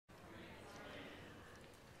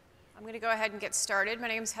I'm going to go ahead and get started. My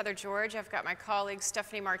name is Heather George. I've got my colleague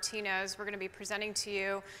Stephanie Martinez. We're going to be presenting to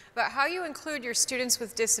you about how you include your students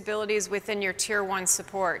with disabilities within your Tier 1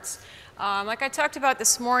 supports. Like I talked about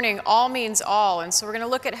this morning, all means all, and so we're going to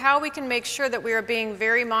look at how we can make sure that we are being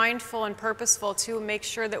very mindful and purposeful to make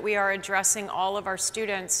sure that we are addressing all of our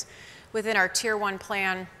students within our Tier 1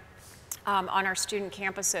 plan on our student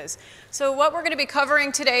campuses. So what we're going to be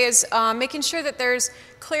covering today is making sure that there's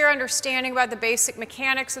clear understanding about the basic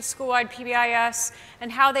mechanics of school-wide PBIS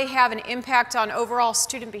and how they have an impact on overall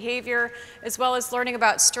student behavior, as well as learning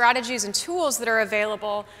about strategies and tools that are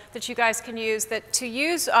available that you guys can use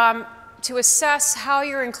to assess how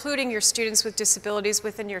you're including your students with disabilities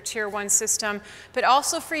within your Tier 1 system, but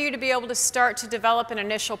also for you to be able to start to develop an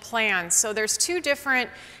initial plan. So there's two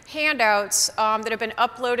different handouts that have been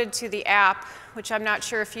uploaded to the app, which I'm not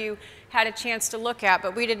sure if you had a chance to look at,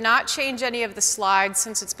 but we did not change any of the slides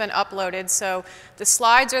since it's been uploaded. So the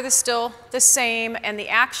slides are still the same, and the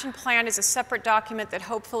action plan is a separate document that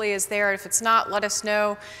hopefully is there. If it's not, let us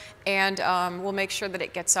know, and we'll make sure that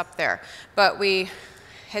it gets up there. But we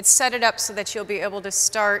had set it up so that you'll be able to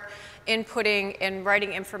start inputting and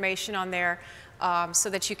writing information on there so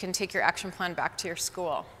that you can take your action plan back to your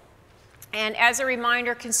school. And as a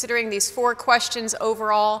reminder, considering these 4 questions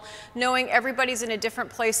overall, knowing everybody's in a different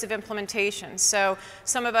place of implementation. So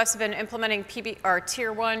some of us have been implementing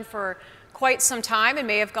Tier 1 for quite some time and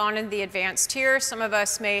may have gone in the advanced tier. Some of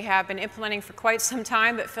us may have been implementing for quite some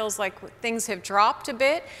time but feels like things have dropped a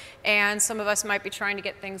bit, and some of us might be trying to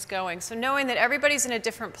get things going. So knowing that everybody's in a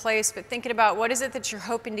different place, but thinking about what is it that you're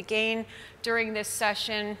hoping to gain during this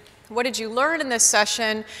session, what did you learn in this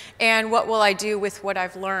session, and what will I do with what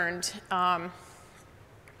I've learned?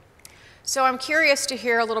 So I'm curious to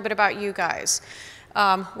hear a little bit about you guys.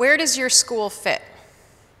 Where does your school fit?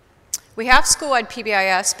 We have school-wide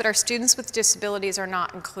PBIS, but our students with disabilities are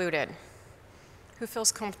not included. Who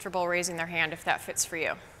feels comfortable raising their hand if that fits for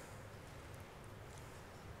you?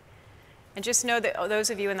 And just know that those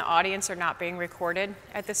of you in the audience are not being recorded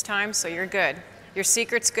at this time, so you're good. Your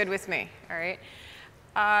secret's good with me, all right?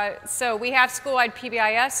 So we have school-wide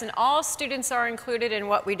PBIS, and all students are included in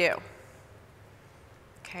what we do.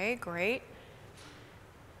 Okay, great.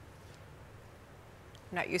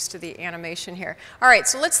 I'm not used to the animation here. All right,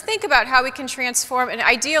 so let's think about how we can transform, and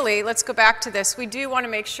ideally, let's go back to this. We do want to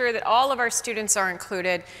make sure that all of our students are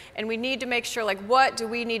included, and we need to make sure, like, what do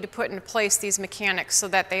we need to put into place these mechanics so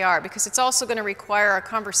that they are, because it's also going to require our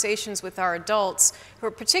conversations with our adults,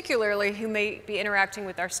 who may be interacting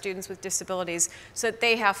with our students with disabilities, so that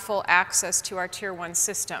they have full access to our Tier 1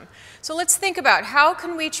 system. So let's think about how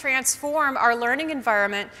can we transform our learning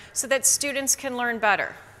environment so that students can learn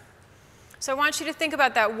better. So I want you to think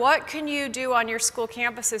about that. What can you do on your school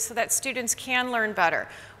campuses so that students can learn better?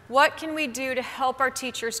 What can we do to help our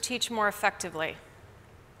teachers teach more effectively?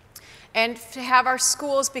 And to have our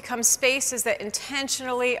schools become spaces that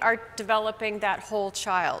intentionally are developing that whole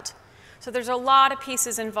child. So there's a lot of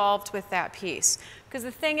pieces involved with that piece. Because the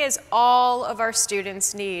thing is, all of our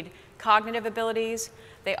students need cognitive abilities,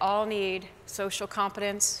 they all need social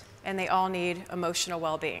competence, and they all need emotional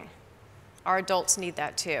well-being. Our adults need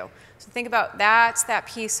that too. So think about that's that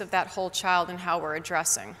piece of that whole child and how we're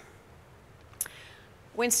addressing.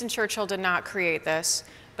 Winston Churchill did not create this,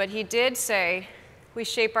 but he did say we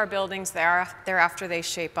shape our buildings thereafter they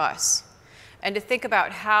shape us. And to think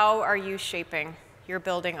about how are you shaping your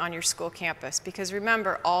building on your school campus, because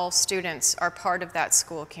remember, all students are part of that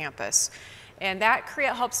school campus. And that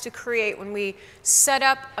helps to create, when we set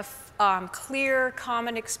up clear,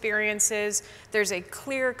 common experiences, there's a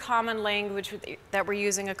clear, common language that we're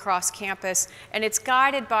using across campus, and it's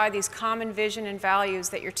guided by these common vision and values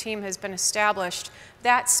that your team has been established.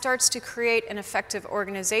 That starts to create an effective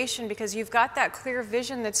organization because you've got that clear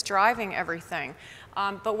vision that's driving everything.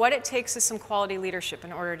 But what it takes is some quality leadership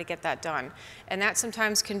in order to get that done. And that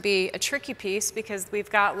sometimes can be a tricky piece because we've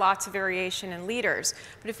got lots of variation in leaders.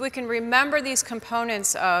 But if we can remember these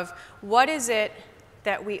components of what is it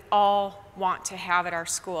that we all want to have at our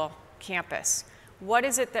school campus? What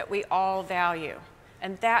is it that we all value?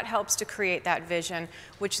 And that helps to create that vision,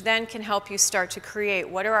 which then can help you start to create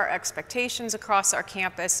what are our expectations across our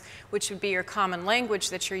campus, which would be your common language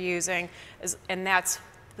that you're using, and that's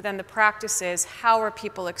then the practice is how are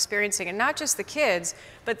people experiencing, and not just the kids,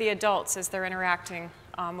 but the adults as they're interacting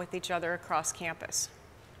with each other across campus.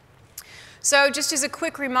 So just as a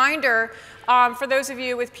quick reminder, for those of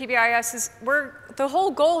you with PBIS, the whole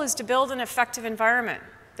goal is to build an effective environment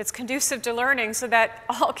that's conducive to learning so that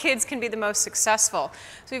all kids can be the most successful.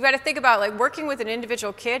 So we've got to think about, like, working with an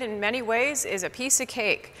individual kid in many ways is a piece of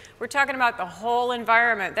cake. We're talking about the whole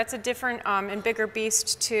environment. That's a different and bigger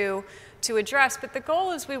beast to address, but the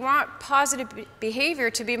goal is we want positive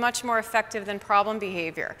behavior to be much more effective than problem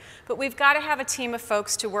behavior. But we've got to have a team of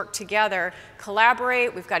folks to work together,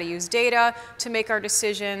 collaborate, we've got to use data to make our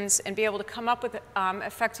decisions and be able to come up with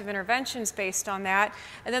effective interventions based on that.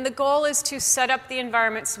 And then the goal is to set up the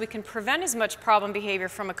environment so we can prevent as much problem behavior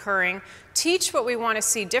from occurring, teach what we want to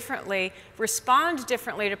see differently, respond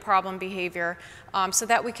differently to problem behavior, so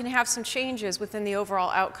that we can have some changes within the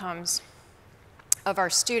overall outcomes of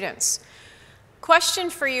our students. Question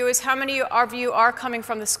for you is, how many of you are coming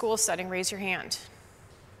from the school setting? Raise your hand.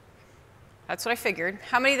 That's what I figured.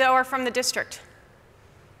 How many, though, are from the district?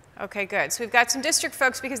 Okay, good. So we've got some district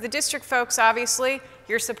folks, because the district folks, obviously,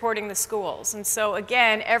 you're supporting the schools. And so,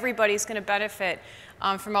 again, everybody's going to benefit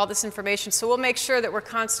from all this information. So we'll make sure that we're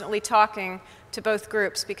constantly talking to both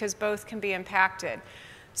groups, because both can be impacted.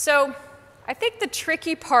 So I think the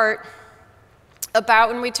tricky part about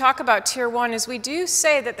when we talk about Tier 1 is we do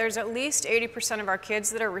say that there's at least 80% of our kids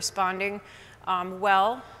that are responding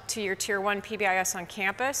well to your Tier 1 PBIS on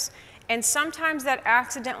campus. And sometimes that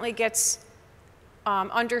accidentally gets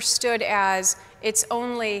understood as it's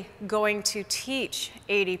only going to teach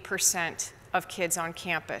 80% of kids on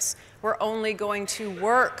campus. We're only going to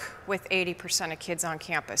work with 80% of kids on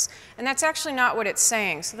campus. And that's actually not what it's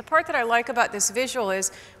saying. So the part that I like about this visual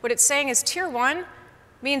is what it's saying is Tier 1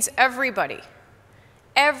 means everybody.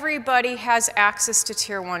 Everybody has access to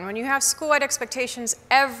Tier 1. When you have school-wide expectations,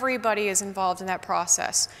 everybody is involved in that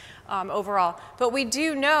process overall. But we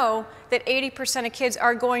do know that 80% of kids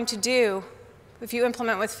are going to do, if you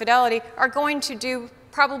implement with fidelity, are going to do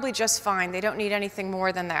probably just fine. They don't need anything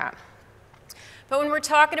more than that. But when we're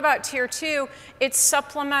talking about Tier 2, it's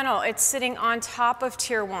supplemental. It's sitting on top of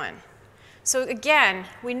Tier 1. So again,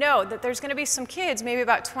 we know that there's going to be some kids, maybe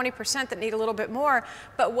about 20%, that need a little bit more,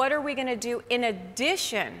 but what are we going to do in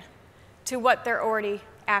addition to what they're already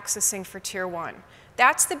accessing for Tier 1?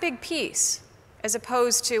 That's the big piece, as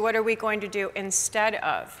opposed to what are we going to do instead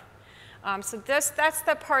of. So that's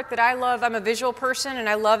the part that I love. I'm a visual person, and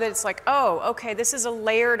I love that it's like, oh, okay, this is a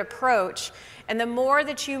layered approach. And the more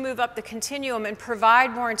that you move up the continuum and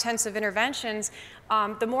provide more intensive interventions,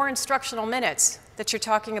 the more instructional minutes that you're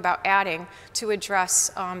talking about adding to address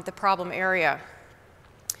the problem area.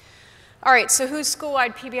 All right, so who's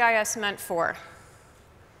school-wide PBIS meant for?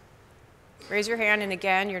 Raise your hand, and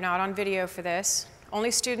again, you're not on video for this.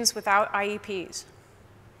 Only students without IEPs.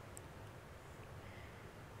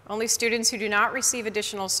 Only students who do not receive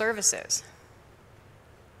additional services.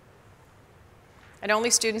 And only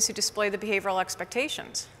students who display the behavioral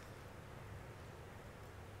expectations.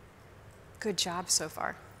 Good job so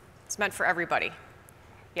far. It's meant for everybody.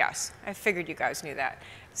 Yes, I figured you guys knew that.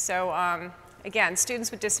 So again,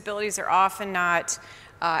 students with disabilities are often not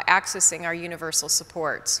accessing our universal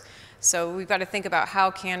supports. So we've got to think about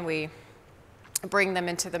how can we bring them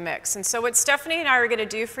into the mix. And so what Stephanie and I are going to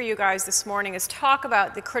do for you guys this morning is talk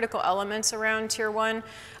about the critical elements around Tier 1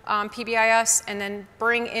 PBIS, and then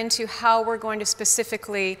bring into how we're going to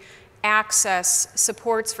specifically access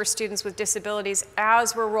supports for students with disabilities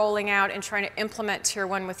as we're rolling out and trying to implement Tier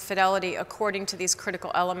 1 with fidelity according to these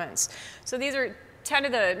critical elements. So these are 10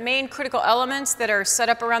 of the main critical elements that are set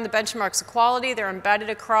up around the benchmarks of quality. They're embedded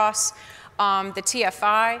across the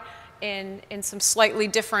TFI in some slightly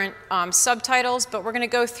different subtitles, but we're going to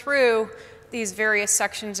go through these various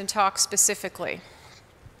sections and talk specifically.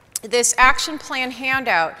 This action plan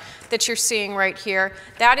handout that you're seeing right here,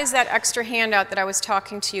 that is that extra handout that I was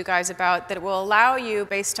talking to you guys about that will allow you,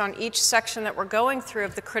 based on each section that we're going through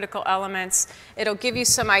of the critical elements, it'll give you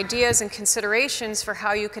some ideas and considerations for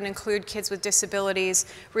how you can include kids with disabilities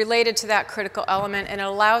related to that critical element, and it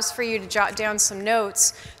allows for you to jot down some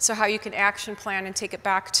notes so how you can action plan and take it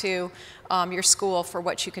back to your school for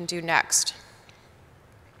what you can do next.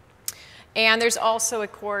 And there's also,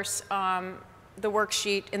 of course, the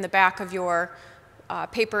worksheet in the back of your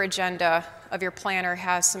paper agenda of your planner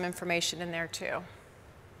has some information in there too.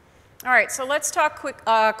 All right, so let's talk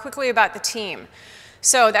quickly about the team.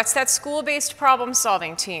 So that's that school-based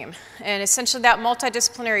problem-solving team. And essentially that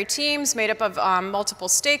multidisciplinary team's made up of multiple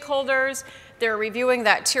stakeholders. They're reviewing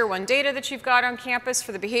that Tier 1 data that you've got on campus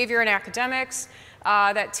for the behavior and academics.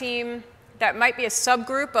 That team, that might be a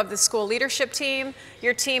subgroup of the school leadership team.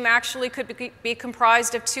 Your team actually could be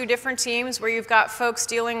comprised of 2 different teams where you've got folks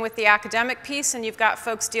dealing with the academic piece and you've got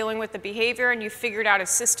folks dealing with the behavior, and you've figured out a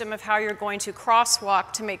system of how you're going to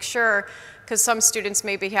crosswalk to make sure, because some students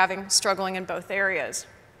may be struggling in both areas.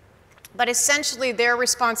 But essentially, their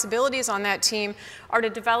responsibilities on that team are to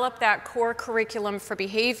develop that core curriculum for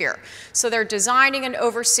behavior. So they're designing and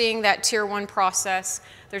overseeing that Tier 1 process.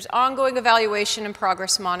 There's ongoing evaluation and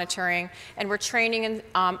progress monitoring, and we're training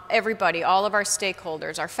everybody, all of our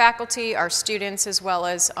stakeholders, our faculty, our students, as well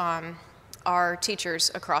as our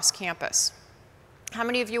teachers across campus. How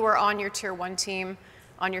many of you are on your Tier 1 team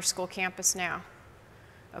on your school campus now?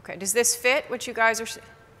 Okay, does this fit what you guys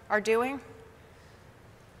are doing?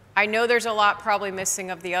 I know there's a lot probably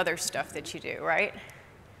missing of the other stuff that you do, right?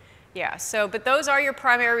 Yeah, so, but those are your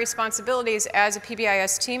primary responsibilities as a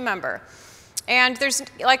PBIS team member. And there's,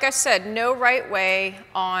 like I said, no right way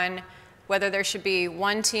on whether there should be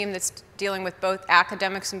one team that's dealing with both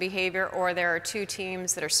academics and behavior, or there are two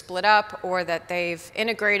teams that are split up, or that they've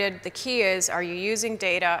integrated. The key is, are you using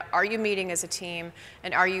data, are you meeting as a team,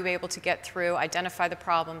 and are you able to get through, identify the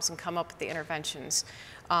problems, and come up with the interventions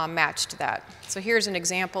matched to that. So here's an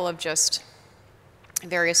example of just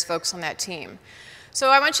various folks on that team. So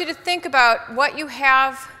I want you to think about what you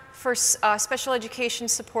have for special education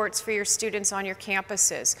supports for your students on your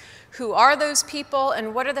campuses. Who are those people,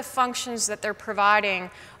 and what are the functions that they're providing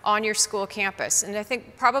on your school campus? And I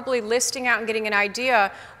think probably listing out and getting an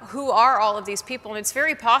idea who are all of these people. And it's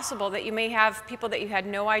very possible that you may have people that you had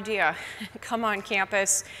no idea come on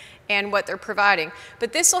campus and what they're providing.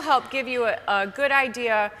 But this will help give you a good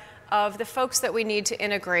idea of the folks that we need to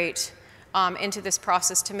integrate into this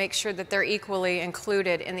process to make sure that they're equally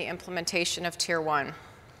included in the implementation of Tier 1.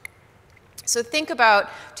 So think about,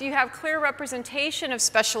 do you have clear representation of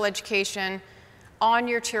special education on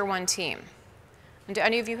your Tier 1 team? And do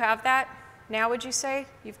any of you have that now, would you say?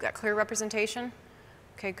 You've got clear representation?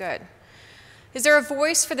 Okay, good. Is there a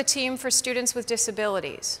voice for the team for students with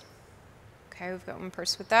disabilities? Okay, we've got one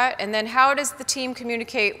person with that. And then how does the team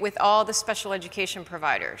communicate with all the special education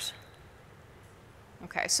providers?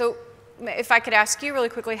 Okay, so if I could ask you really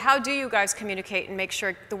quickly, how do you guys communicate and make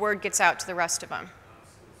sure the word gets out to the rest of them?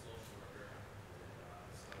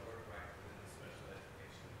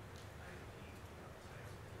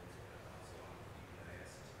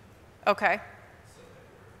 Okay. So that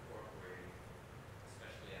we're incorporating,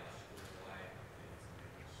 especially our school-wide things,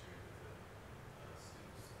 making sure that the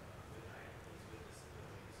students with IEPs, with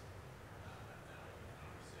disabilities, are not left out of the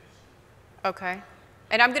conversation. Okay.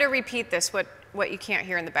 And I'm going to repeat this, what you can't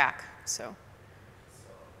hear in the back. So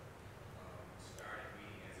started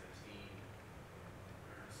meeting as a team in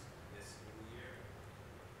earnest this school year,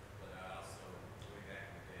 but I also, way back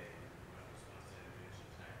in the day, my response to intervention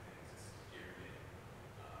type things is security.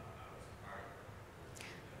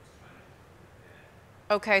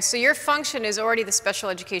 Okay, so your function is already the special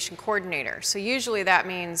education coordinator. So usually that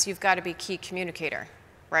means you've got to be key communicator,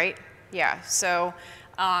 right? Yeah, so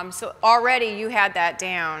already you had that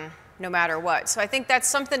down no matter what. So I think that's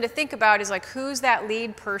something to think about, is like, who's that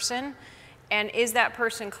lead person, and is that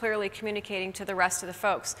person clearly communicating to the rest of the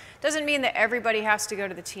folks? Doesn't mean that everybody has to go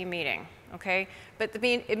to the team meeting, okay? But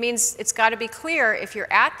it means it's got to be clear, if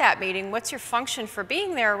you're at that meeting, what's your function for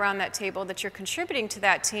being there around that table, that you're contributing to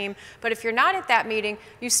that team. But if you're not at that meeting,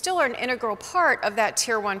 you still are an integral part of that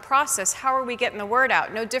Tier 1 process. How are we getting the word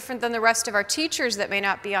out? No different than the rest of our teachers that may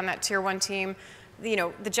not be on that Tier 1 team. You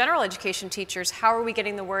know, the general education teachers, how are we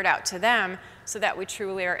getting the word out to them so that we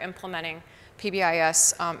truly are implementing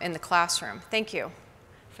PBIS in the classroom? Thank you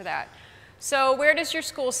for that. So where does your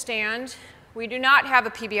school stand? We do not have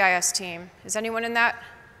a PBIS team. Is anyone in that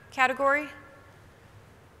category?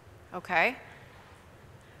 Okay.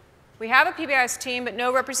 We have a PBIS team, but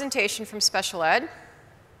no representation from special ed.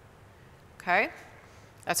 Okay.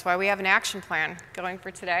 That's why we have an action plan going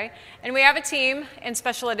for today. And we have a team, and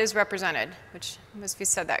special ed is represented, which, as we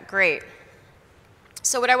said that, great.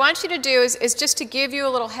 So what I want you to do is just to give you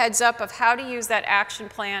a little heads up of how to use that action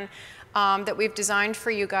plan that we've designed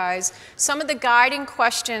for you guys. Some of the guiding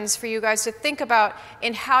questions for you guys to think about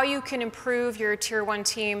in how you can improve your Tier 1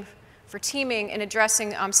 team for teaming and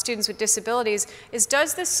addressing students with disabilities is,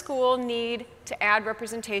 does the school need to add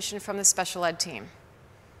representation from the special ed team?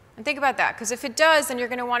 And think about that, because if it does, then you're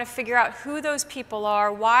going to want to figure out who those people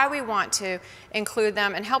are, why we want to include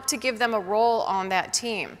them, and help to give them a role on that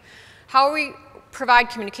team. How we provide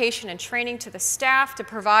communication and training to the staff to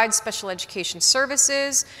provide special education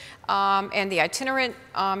services and the itinerant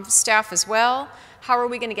staff as well. How are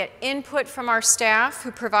we going to get input from our staff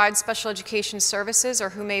who provide special education services or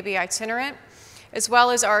who may be itinerant, as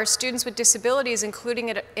well as our students with disabilities, including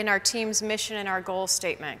it in our team's mission and our goal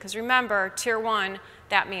statement. Because remember, Tier 1,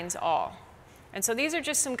 that means all. And so these are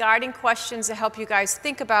just some guiding questions to help you guys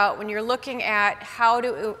think about when you're looking at how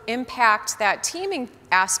to impact that teaming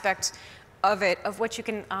aspect of it, of what you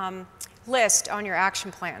can list on your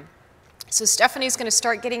action plan. So Stephanie's going to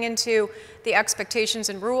start getting into the expectations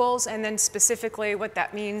and rules, and then specifically what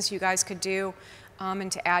that means you guys could do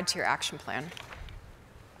and to add to your action plan.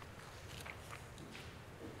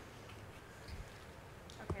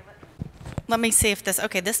 Let me see if this,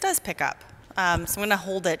 okay, this does pick up. So I'm going to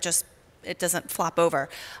hold it, just it doesn't flop over.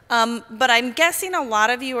 But I'm guessing a lot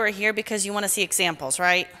of you are here because you want to see examples,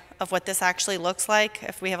 right, of what this actually looks like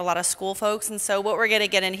if we have a lot of school folks. And so what we're going to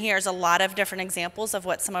get in here is a lot of different examples of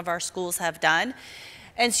what some of our schools have done.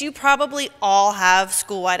 And so you probably all have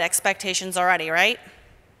school-wide expectations already, right?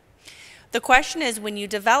 The question is, when you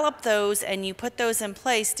develop those and you put those in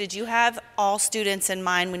place, did you have all students in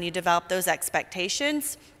mind when you develop those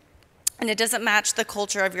expectations? And it doesn't match the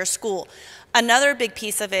culture of your school. Another big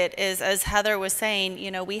piece of it is, as Heather was saying,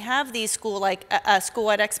 you know, we have these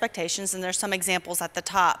school-wide expectations, and there's some examples at the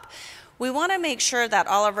top. We want to make sure that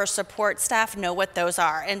all of our support staff know what those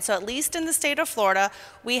are. And so at least in the state of Florida,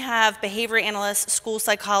 we have behavior analysts, school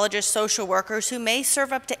psychologists, social workers who may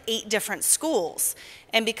serve up to 8 different schools.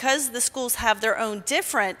 And because the schools have their own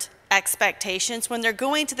different expectations, when they're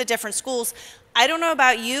going to the different schools, I don't know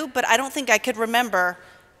about you, but I don't think I could remember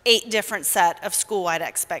 8 different set of school-wide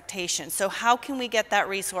expectations. So how can we get that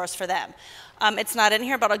resource for them? It's not in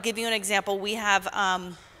here, but I'll give you an example. We have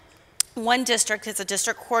one district is a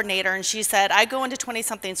district coordinator, and she said, I go into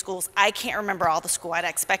 20-something schools. I can't remember all the school-wide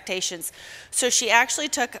expectations. So she actually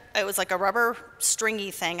took, it was like a rubber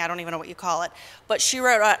stringy thing, I don't even know what you call it, but she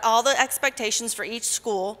wrote out all the expectations for each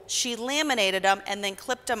school. She laminated them and then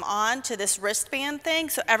clipped them on to this wristband thing.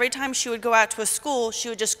 So every time she would go out to a school, she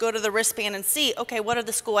would just go to the wristband and see, okay, what are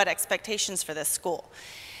the school-wide expectations for this school?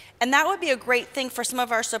 And that would be a great thing for some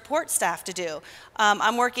of our support staff to do.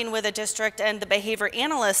 I'm working with a district, and the behavior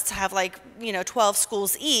analysts have 12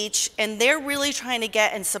 schools each, and they're really trying to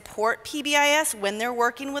get and support PBIS when they're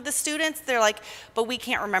working with the students. They're like, but we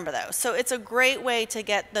can't remember those. So it's a great way to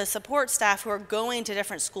get the support staff who are going to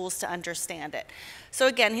different schools to understand it. So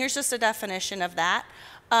again, here's just a definition of that.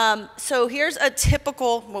 So here's a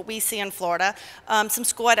typical, what we see in Florida, some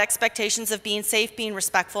school-wide expectations of being safe, being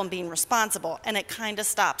respectful, and being responsible, and it kind of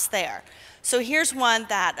stops there. So here's one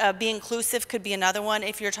that be inclusive could be another one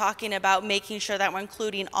if you're talking about making sure that we're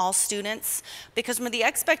including all students, because when the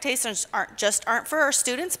expectations aren't for our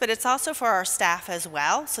students, but it's also for our staff as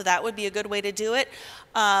well, so that would be a good way to do it.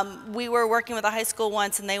 We were working with a high school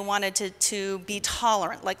once, and they wanted to be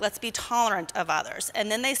tolerant, like let's be tolerant of others. And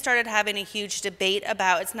then they started having a huge debate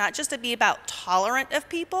about, it's not just to be about tolerant of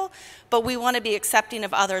people, but we want to be accepting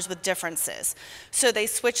of others with differences. So they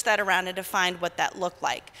switched that around and defined what that looked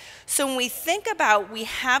like. So when we think about, we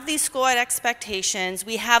have these school-wide expectations,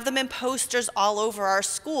 we have them in posters all over our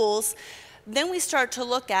schools, then we start to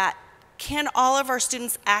look at, can all of our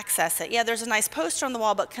students access it? Yeah, there's a nice poster on the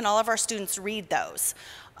wall, but can all of our students read those?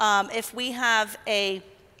 If we have a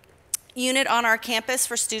unit on our campus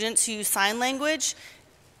for students who use sign language,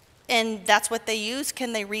 and that's what they use,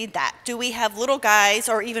 can they read that? Do we have little guys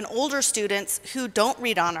or even older students who don't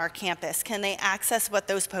read on our campus? Can they access what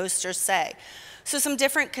those posters say? So some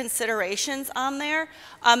different considerations on there.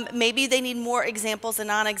 Maybe they need more examples and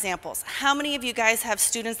non-examples. How many of you guys have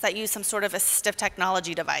students that use some sort of assistive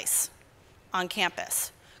technology device on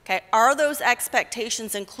campus? Okay, are those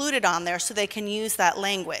expectations included on there so they can use that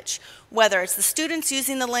language? Whether it's the students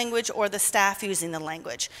using the language or the staff using the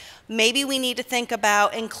language. Maybe we need to think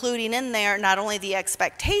about including in there not only the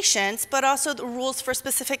expectations, but also the rules for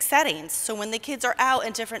specific settings. So when the kids are out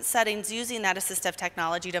in different settings using that assistive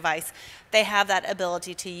technology device, they have that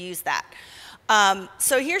ability to use that.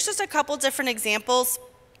 So here's just a couple different examples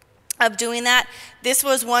of doing that. This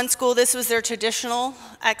was one school, this was their traditional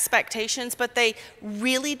expectations, but they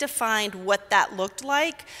really defined what that looked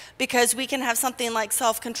like, because we can have something like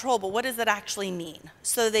self-control, but what does that actually mean?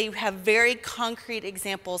 So they have very concrete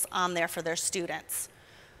examples on there for their students,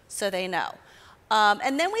 so they know.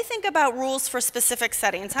 And then we think about rules for specific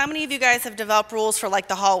settings. How many of you guys have developed rules for like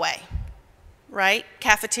the hallway, right?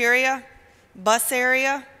 Cafeteria, bus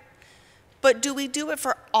area? But do we do it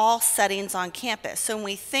for all settings on campus? So when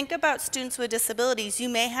we think about students with disabilities, you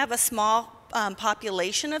may have a small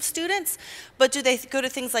population of students, but do they go to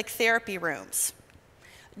things like therapy rooms?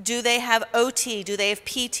 Do they have OT? Do they have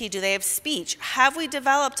PT? Do they have speech? Have we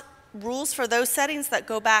developed rules for those settings that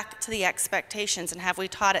go back to the expectations, and have we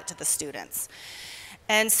taught it to the students?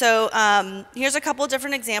 And so here's a couple of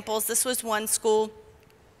different examples. This was one school.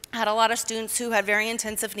 Had a lot of students who had very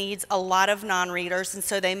intensive needs, a lot of non-readers, and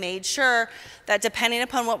so they made sure that depending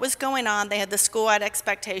upon what was going on, they had the school-wide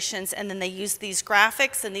expectations, and then they used these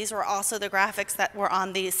graphics, and these were also the graphics that were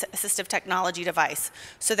on the assistive technology device,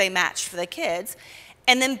 so they matched for the kids.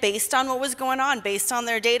 And then based on what was going on, based on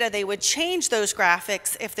their data, they would change those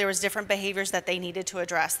graphics if there was different behaviors that they needed to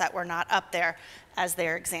address that were not up there as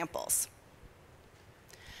their examples.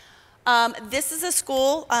 This is a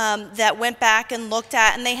school that went back and looked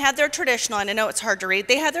at, and they had their traditional, and I know it's hard to read,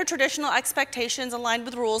 they had their traditional expectations aligned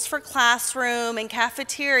with rules for classroom and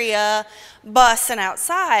cafeteria, bus, and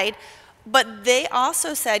outside, but they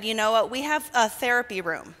also said, you know what, we have a therapy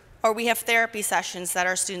room, or we have therapy sessions that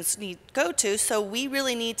our students need to go to, so we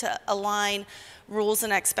really need to align rules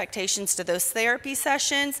and expectations to those therapy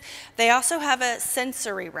sessions. They also have a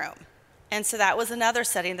sensory room. And so that was another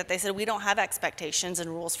setting that they said, we don't have expectations and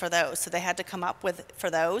rules for those. So they had to come up with for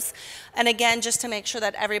those. And again, just to make sure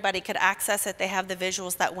that everybody could access it, they have the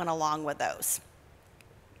visuals that went along with those.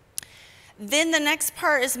 Then the next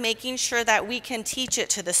part is making sure that we can teach it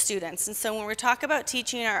to the students. And so when we talk about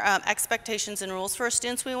teaching our expectations and rules for our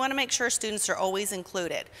students, we want to make sure students are always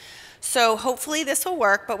included. So hopefully this will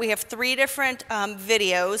work, but we have 3 different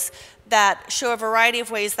videos that show a variety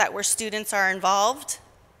of ways that where students are involved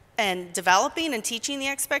and developing and teaching the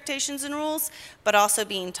expectations and rules, but also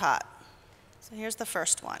being taught. So here's the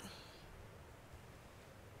first one.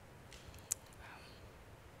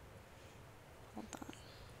 Hold on.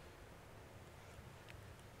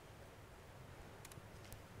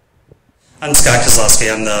 I'm Scott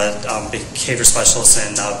Kozlowski. I'm the behavior specialist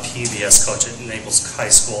and PBIS coach at Naples High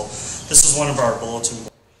School. This is one of our bulletin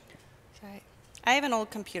boards. Okay. I have an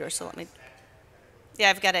old computer, so let me,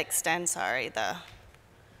 yeah, I've got to extend, sorry, the,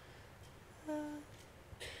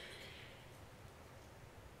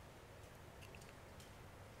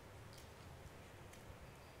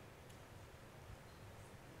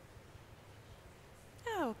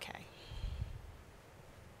 okay.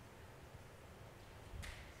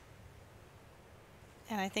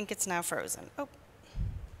 And I think it's now frozen. Oh.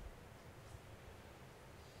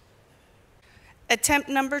 Attempt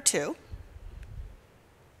number 2.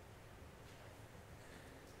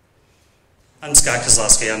 I'm Scott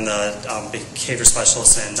Kozlowski. I'm the behavior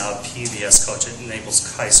specialist and PBIS coach at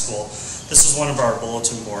Naples High School. This is one of our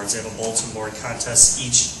bulletin boards. They have a bulletin board contest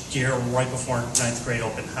each year right before 9th grade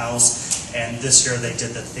open house. And this year they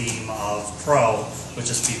did the theme of PRO,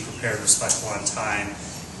 which is be prepared, respectful, on time.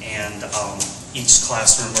 And each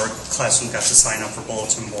classroom got to sign up for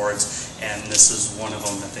bulletin boards, and this is one of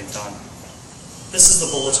them that they've done. This is the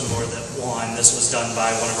bulletin board that won. This was done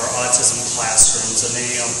by one of our autism classrooms, and they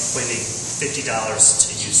paid $50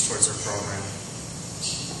 to use towards their program.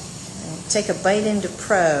 Take a bite into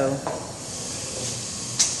PRO.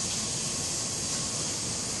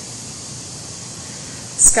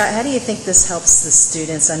 Scott, how do you think this helps the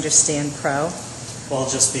students understand PRO? Well,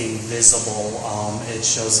 just being visible, it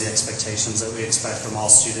shows the expectations that we expect from all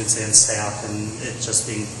students and staff, and it just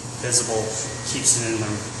being visible keeps it in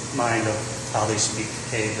their mind of how they should be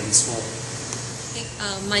behaved in school.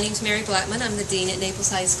 My name's Mary Blackman. I'm the dean at Naples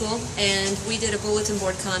High School, and we did a bulletin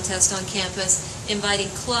board contest on campus inviting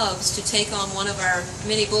clubs to take on one of our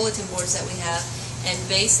mini bulletin boards that we have and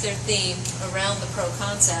base their theme around the PRO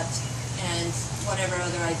concept and whatever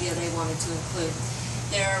other idea they wanted to include.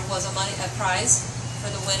 There was a prize for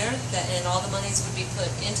the winner, and all the monies would be put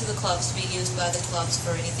into the clubs to be used by the clubs for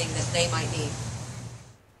anything that they might need.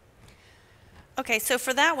 Okay, so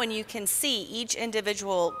for that one, you can see each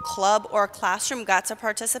individual club or classroom got to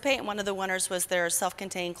participate, and one of the winners was their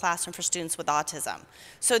self-contained classroom for students with autism.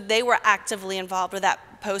 So they were actively involved with that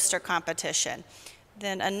poster competition.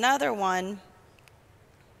 Then another one,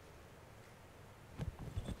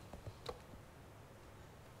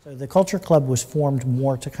 so the Culture Club was formed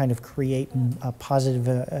more to kind of create a positive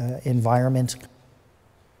environment.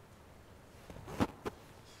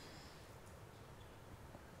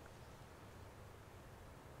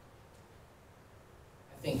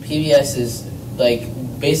 I think PBIS is like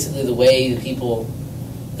basically the way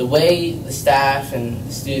the staff and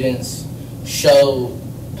the students show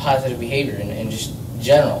positive behavior and just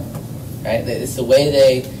general, right? It's the way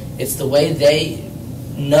they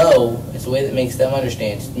know, it's the way that makes them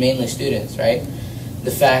understand, mainly students, right?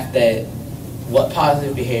 The fact that what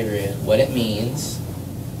positive behavior is, what it means,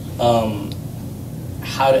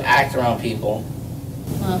 how to act around people.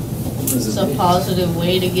 It's a positive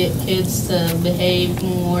way to get kids to behave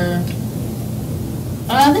more.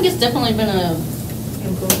 I think it's definitely been an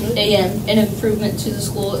improvement to the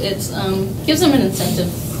school. It's gives them an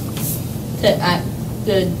incentive to act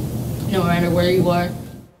good no matter where you are.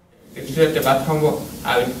 It's just about homework.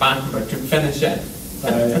 I will find to finish it.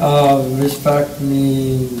 Respect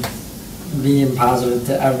means being positive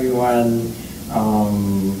to everyone,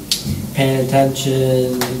 paying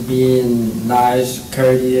attention, being nice,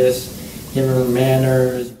 courteous, giving them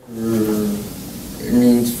manners.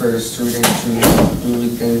 for the students to do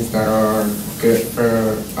things that are good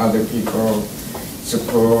for other people,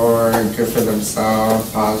 support, good for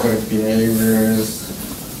themselves, positive behaviors,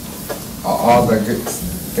 all the good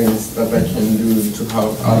things that they can do to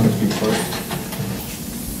help other people.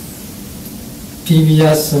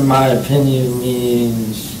 PBS, in my opinion,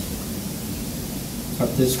 means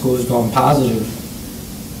that this school is going positive.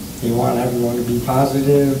 They want everyone to be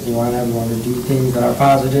positive. They want everyone to do things that are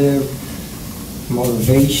positive.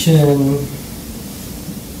 Motivation,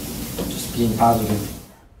 just being positive.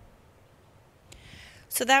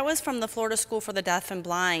 So that was from the Florida School for the Deaf and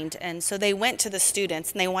Blind, and so they went to the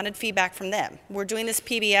students and they wanted feedback from them. We're doing this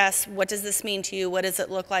PBS, what does this mean to you? What does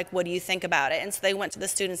it look like? What do you think about it? And so they went to the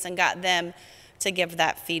students and got them to give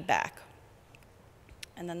that feedback.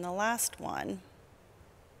 And then the last one.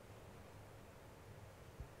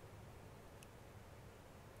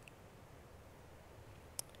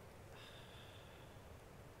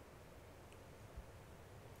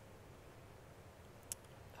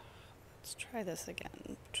 Let's try this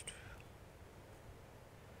again.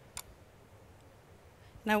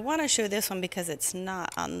 And I want to show this one because it's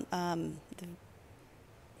not on the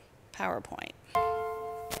PowerPoint.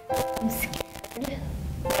 I'm scared.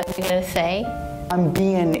 What are you going to say? I'm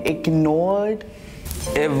being ignored.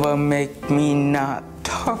 It will make me not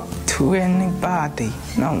talk to anybody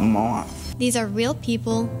no more. These are real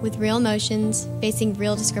people with real emotions facing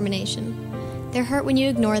real discrimination. They're hurt when you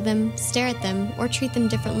ignore them, stare at them, or treat them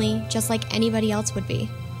differently, just like anybody else would be.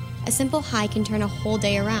 A simple hi can turn a whole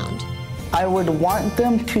day around. I would want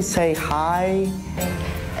them to say hi.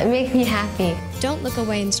 It makes me happy. Don't look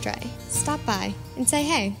away and stray. Stop by and say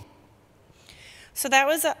hey. So that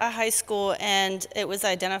was a high school, and it was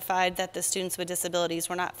identified that the students with disabilities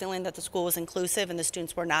were not feeling that the school was inclusive and the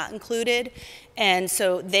students were not included. And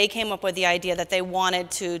so they came up with the idea that they wanted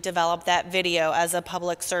to develop that video as a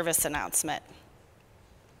public service announcement.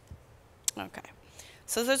 Okay.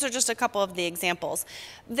 So those are just a couple of the examples.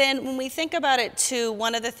 Then when we think about it too,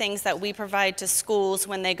 one of the things that we provide to schools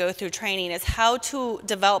when they go through training is how to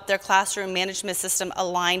develop their classroom management system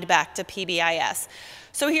aligned back to PBIS.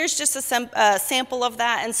 So here's just a sample of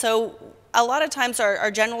that. And so a lot of times our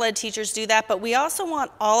general ed teachers do that, but we also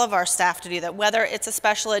want all of our staff to do that, whether it's a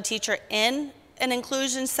special ed teacher in an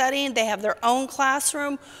inclusion setting, they have their own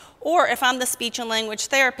classroom, or if I'm the speech and language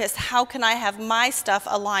therapist, how can I have my stuff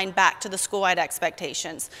aligned back to the school-wide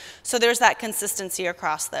expectations? So there's that consistency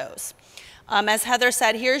across those. As Heather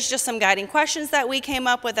said, here's just some guiding questions that we came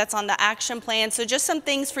up with that's on the action plan. So just some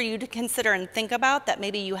things for you to consider and think about that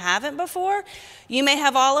maybe you haven't before. You may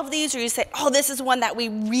have all of these, or you say, oh, this is one that we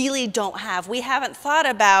really don't have. We haven't thought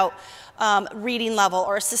about reading level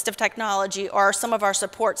or assistive technology or some of our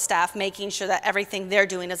support staff making sure that everything they're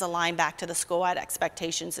doing is aligned back to the school-wide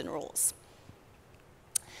expectations and rules.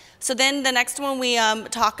 So then the next one we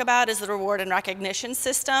talk about is the reward and recognition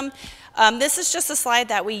system. This is just a slide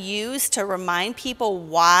that we use to remind people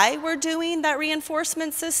why we're doing that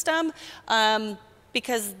reinforcement system,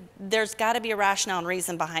 because there's got to be a rationale and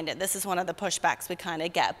reason behind it. This is one of the pushbacks we kind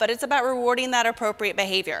of get, but it's about rewarding that appropriate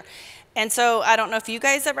behavior. And so I don't know if you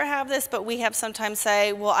guys ever have this, but we have sometimes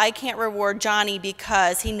say, well, I can't reward Johnny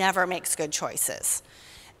because he never makes good choices.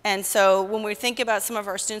 And so when we think about some of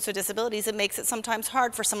our students with disabilities, it makes it sometimes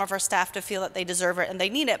hard for some of our staff to feel that they deserve it and they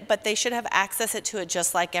need it, but they should have access to it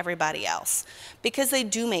just like everybody else, because they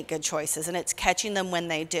do make good choices and it's catching them when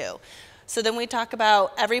they do. So then we talk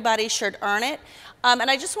about everybody should earn it. And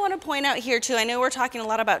I just want to point out here too, I know we're talking a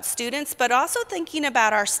lot about students, but also thinking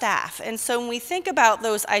about our staff. And so when we think about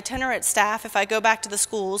those itinerant staff, if I go back to the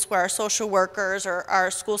schools where our social workers or our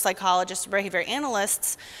school psychologists or behavior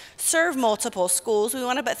analysts serve multiple schools, we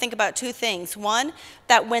want to think about two things. One,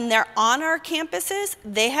 that when they're on our campuses,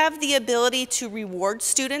 they have the ability to reward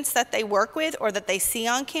students that they work with or that they see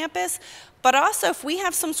on campus. But also, if we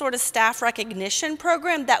have some sort of staff recognition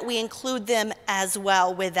program, that we include them as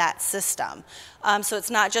well with that system. So it's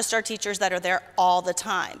not just our teachers that are there all the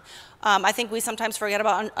time. I think we sometimes forget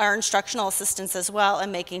about our instructional assistants as well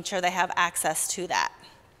and making sure they have access to that.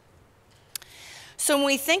 So when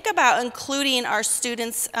we think about including our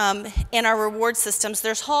students in our reward systems,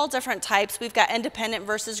 there's all different types. We've got independent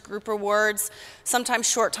versus group rewards, sometimes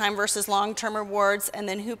short time versus long-term rewards, and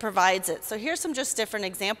then who provides it. So here's some just different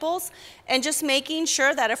examples, and just making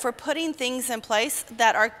sure that if we're putting things in place,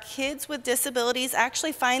 that our kids with disabilities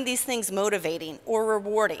actually find these things motivating or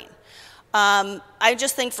rewarding. I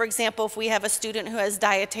just think, for example, if we have a student who has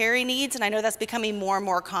dietary needs, and I know that's becoming more and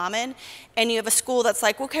more common, and you have a school that's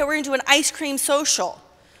like, okay, we're going to do an ice cream social.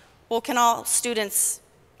 Well, can all students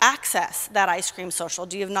access that ice cream social?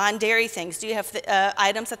 Do you have non-dairy things? Do you have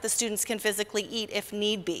items that the students can physically eat if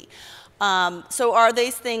need be? So are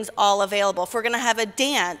these things all available? If we're going to have a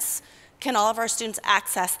dance, can all of our students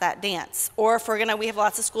access that dance? Or if we have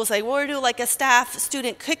lots of schools say, well, we'll do like a staff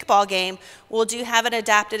student kickball game. Well, do you have it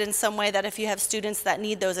adapted in some way that if you have students that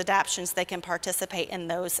need those adaptions, they can participate in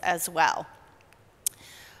those as well?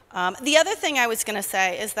 The other thing I was going to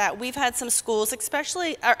say is that we've had some schools,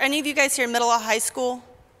 especially, are any of you guys here middle or high school?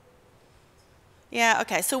 Yeah,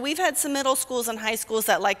 okay, so we've had some middle schools and high schools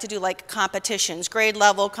that like to do like competitions, grade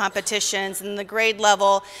level competitions, and the grade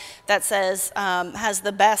level that says has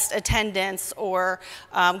the best attendance or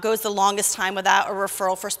goes the longest time without a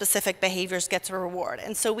referral for specific behaviors gets a reward.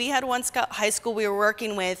 And so we had one high school we were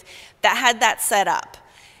working with that had that set up.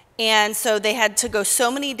 And so they had to go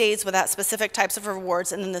so many days without specific types of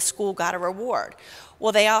rewards, and then the school got a reward.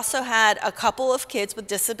 Well, they also had a couple of kids with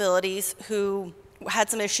disabilities who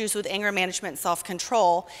had some issues with anger management and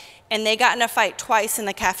self-control, and they got in a fight twice in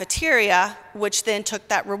the cafeteria, which then took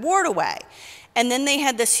that reward away. And then they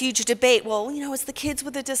had this huge debate, well, you know, it's the kids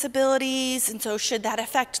with the disabilities, and so should that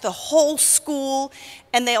affect the whole school?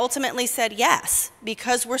 And they ultimately said yes,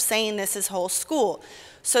 because we're saying this is whole school.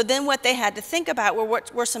 So then what they had to think about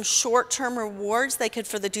were some short-term rewards they could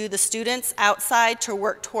do the students outside to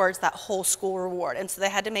work towards that whole school reward. And so they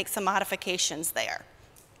had to make some modifications there.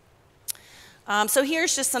 So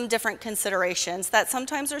here's just some different considerations that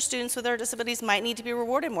sometimes our students with their disabilities might need to be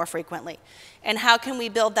rewarded more frequently. And how can we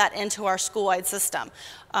build that into our school-wide system?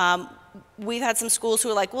 We've had some schools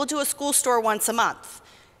who are like, we'll do a school store once a month.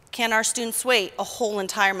 Can our students wait a whole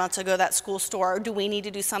entire month to go to that school store, or do we need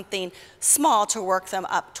to do something small to work them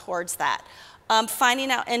up towards that?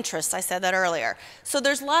 Finding out interests, I said that earlier. So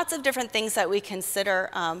there's lots of different things that we consider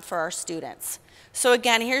for our students. So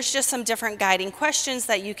again, here's just some different guiding questions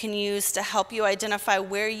that you can use to help you identify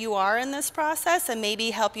where you are in this process and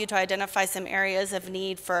maybe help you to identify some areas of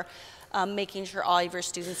need for making sure all of your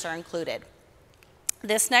students are included.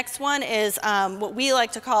 This next one is what we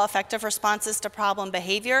like to call effective responses to problem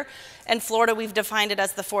behavior. In Florida, we've defined it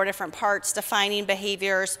as the 4 different parts: defining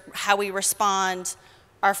behaviors, how we respond,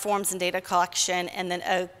 our forms and data collection, and then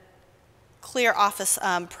a clear office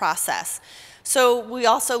process. So we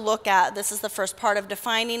also look at, this is the first part of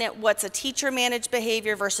defining it, what's a teacher-managed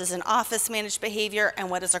behavior versus an office-managed behavior,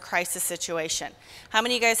 and what is a crisis situation. How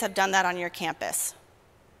many of you guys have done that on your campus?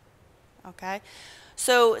 Okay.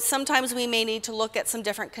 So sometimes we may need to look at some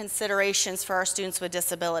different considerations for our students with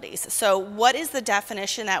disabilities. So what is the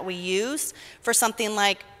definition that we use for something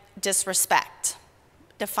like disrespect,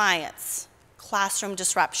 defiance, classroom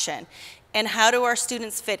disruption? And how do our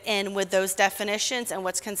students fit in with those definitions and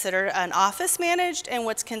what's considered an office-managed and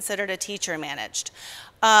what's considered a teacher-managed?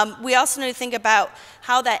 We also need to think about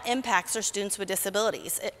how that impacts our students with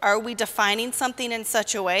disabilities. Are we defining something in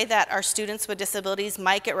such a way that our students with disabilities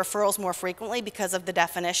might get referrals more frequently because of the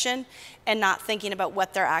definition, and not thinking about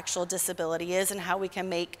what their actual disability is and how we can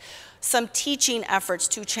make some teaching efforts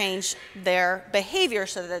to change their behavior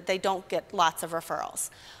so that they don't get lots of referrals?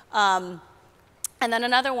 And then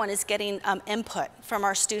another one is getting input from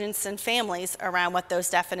our students and families around what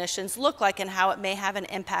those definitions look like and how it may have an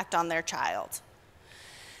impact on their child.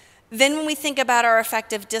 Then when we think about our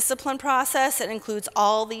effective discipline process, it includes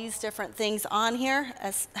all these different things on here.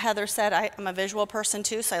 As Heather said, I'm a visual person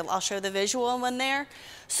too, so I'll show the visual one there.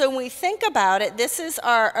 So when we think about it, this is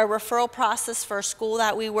our referral process for a school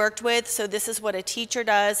that we worked with. So this is what a teacher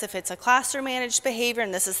does if it's a classroom managed behavior,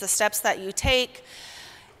 and this is the steps that you take.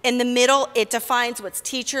 In the middle, it defines what's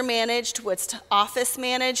teacher managed, what's office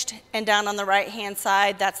managed, and down on the right-hand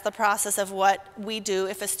side, that's the process of what we do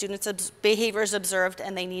if a student's behavior is observed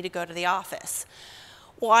and they need to go to the office.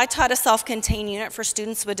 Well, I taught a self-contained unit for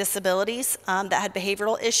students with disabilities that had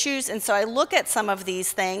behavioral issues, and so I look at some of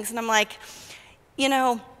these things, and I'm like, you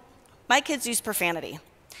know, my kids use profanity.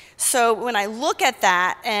 So when I look at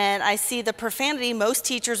that and I see the profanity, most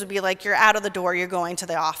teachers would be like, you're out of the door, you're going to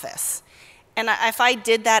the office. And if I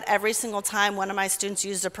did that every single time one of my students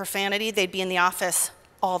used a profanity, they'd be in the office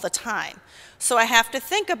all the time. So I have to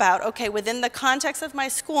think about, okay, within the context of my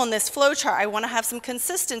school in this flow chart, I want to have some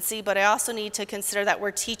consistency, but I also need to consider that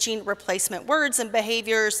we're teaching replacement words and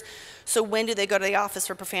behaviors. So when do they go to the office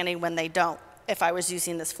for profanity, when they don't, if I was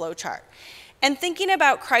using this flow chart? And thinking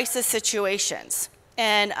about crisis situations.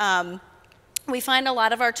 And we find a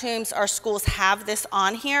lot of our teams, our schools have this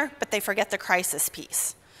on here, but they forget the crisis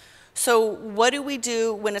piece. So what do we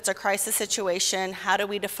do when it's a crisis situation? How do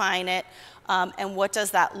we define it? And what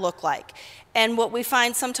does that look like? And what we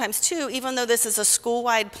find sometimes too, even though this is a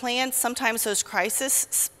school-wide plan, sometimes those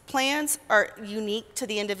crisis plans are unique to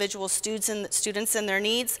the individual students and their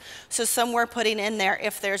needs. So some we're putting in there,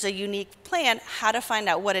 if there's a unique plan, how to find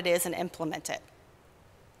out what it is and implement it.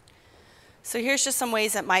 So here's just some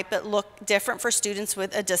ways it might look different for students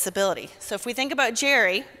with a disability. So if we think about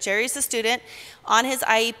Jerry's a student. On his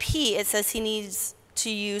IEP, it says he needs to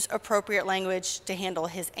use appropriate language to handle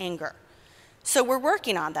his anger. So we're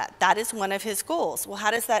working on that. That is one of his goals. Well,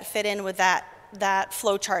 how does that fit in with that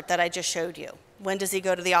flow chart that I just showed you? When does he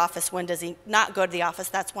go to the office? When does he not go to the office?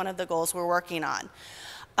 That's one of the goals we're working on.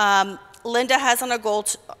 Linda has on a goal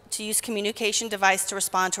to use communication device to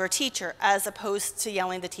respond to her teacher, as opposed to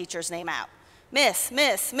yelling the teacher's name out. Miss,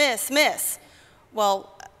 miss, miss, miss.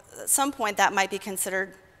 Well, at some point that might be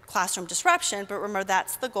considered classroom disruption, but remember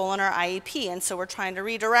that's the goal in our IEP, and so we're trying to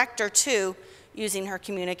redirect her to using her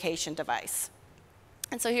communication device.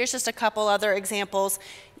 And so here's just a couple other examples.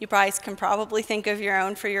 You guys can probably think of your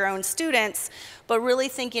own for your own students, but really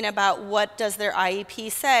thinking about what does their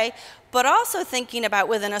IEP say, but also thinking about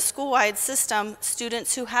within a school-wide system,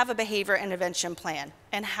 students who have a behavior intervention plan,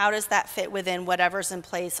 and how does that fit within whatever's in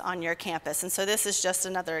place on your campus. And so this is just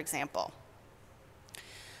another example.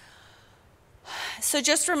 So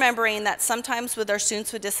just remembering that sometimes with our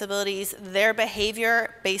students with disabilities, their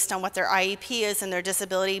behavior based on what their IEP is and their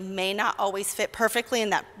disability may not always fit perfectly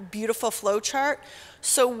in that beautiful flow chart.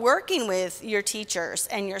 So working with your teachers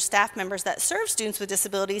and your staff members that serve students with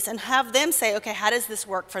disabilities and have them say, okay, how does this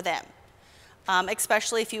work for them?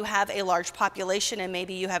 Especially if you have a large population and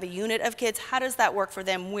maybe you have a unit of kids, how does that work for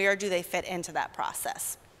them? Where do they fit into that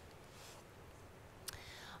process?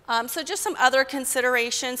 So just some other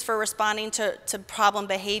considerations for responding to problem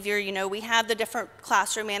behavior. You know, we have the different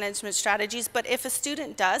classroom management strategies, but if a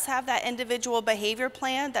student does have that individual behavior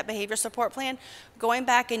plan, that behavior support plan, going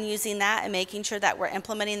back and using that and making sure that we're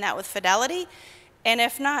implementing that with fidelity, and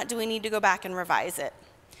if not, do we need to go back and revise it?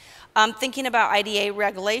 Thinking about IDA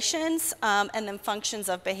regulations and then functions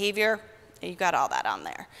of behavior, you got all that on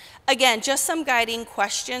there. Again, just some guiding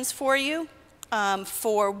questions for you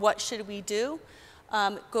for what should we do.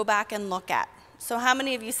 Go back and look at. So how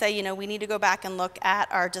many of you say, you know, we need to go back and look at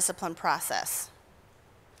our discipline process?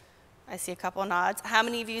 I see a couple nods. How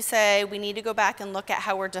many of you say we need to go back and look at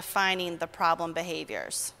how we're defining the problem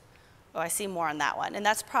behaviors? Oh, I see more on that one. And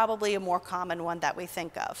that's probably a more common one that we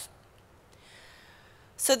think of.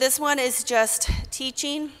 So this one is just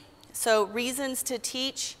teaching. So reasons to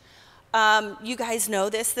teach. You guys know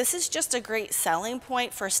this. This is just a great selling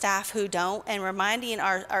point for staff who don't, and reminding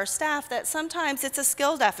our staff that sometimes it's a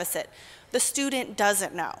skill deficit. The student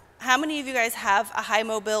doesn't know. How many of you guys have a high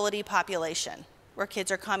mobility population where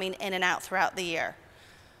kids are coming in and out throughout the year?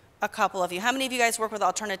 A couple of you. How many of you guys work with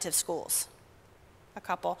alternative schools? A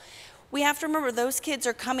couple. We have to remember those kids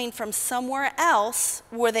are coming from somewhere else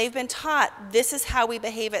where they've been taught this is how we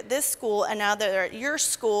behave at this school, and now they're at your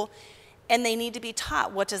school, and they need to be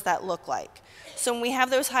taught what does that look like. So when we have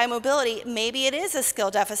those high mobility, maybe it is a skill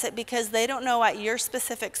deficit because they don't know at your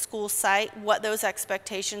specific school site what those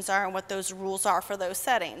expectations are and what those rules are for those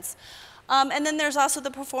settings. And then there's also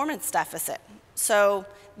the performance deficit. So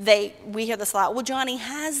we hear this a lot, well, Johnny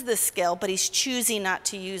has the skill, but he's choosing not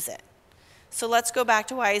to use it. So let's go back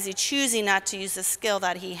to why is he choosing not to use the skill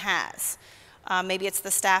that he has. Maybe it's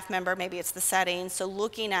the staff member, maybe it's the setting. So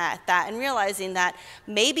looking at that and realizing that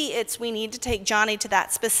maybe it's we need to take Johnny to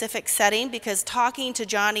that specific setting, because talking to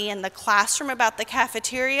Johnny in the classroom about the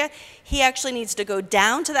cafeteria, he actually needs to go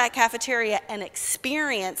down to that cafeteria and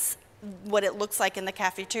experience what it looks like in the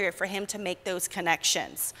cafeteria for him to make those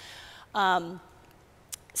connections.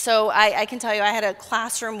 So I can tell you I had a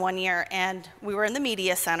classroom one year, and we were in the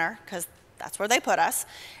media center because that's where they put us,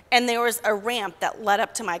 and there was a ramp that led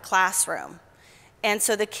up to my classroom. And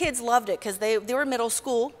so the kids loved it because they were middle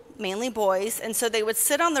school, mainly boys, and so they would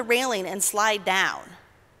sit on the railing and slide down.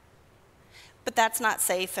 But that's not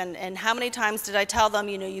safe, and how many times did I tell them,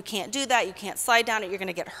 you know, you can't do that, you can't slide down it, you're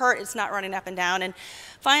gonna get hurt, it's not running up and down. And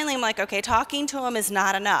finally I'm like, okay, talking to them is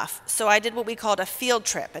not enough. So I did what we called a field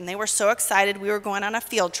trip, and they were so excited we were going on a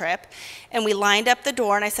field trip, and we lined up the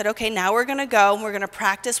door, and I said, okay, now we're gonna go, and we're gonna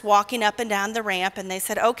practice walking up and down the ramp. And they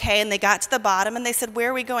said, okay, and they got to the bottom, and they said,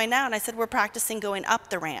 where are we going now? And I said, we're practicing going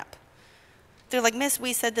up the ramp. They're like, Miss,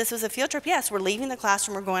 we said this was a field trip. Yes, we're leaving the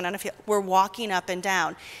classroom, we're going on a field, we're walking up and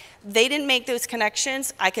down. They didn't make those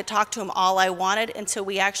connections. I could talk to them all I wanted until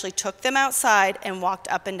we actually took them outside and walked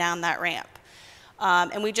up and down that ramp.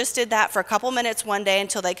 And we just did that for a couple minutes one day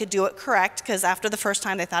until they could do it correct, because after the first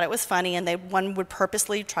time they thought it was funny, and one would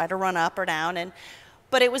purposely try to run up or down. And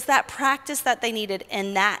but it was that practice that they needed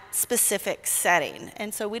in that specific setting.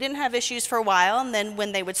 And so we didn't have issues for a while, and then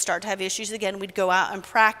when they would start to have issues again, we'd go out and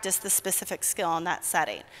practice the specific skill in that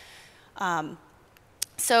setting.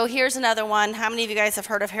 So here's another one. How many of you guys have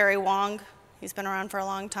heard of Harry Wong? He's been around for a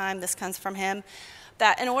long time. This comes from him.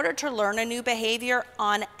 That in order to learn a new behavior,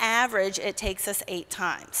 on average, it takes us 8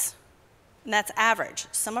 times. And that's average.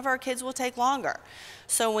 Some of our kids will take longer.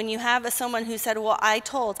 So when you have someone who said, well, I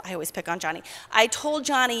always pick on Johnny. I told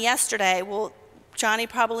Johnny yesterday, well, Johnny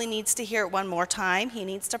probably needs to hear it one more time. He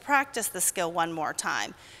needs to practice the skill one more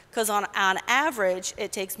time. Because on average,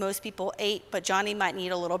 it takes most people 8, but Johnny might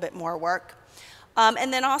need a little bit more work.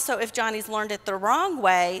 And then also, if Johnny's learned it the wrong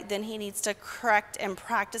way, then he needs to correct and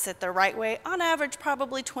practice it the right way. On average,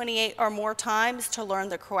 probably 28 or more times to learn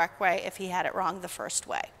the correct way if he had it wrong the first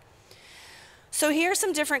way. So here are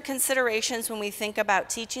some different considerations when we think about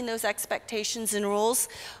teaching those expectations and rules.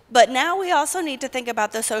 But now we also need to think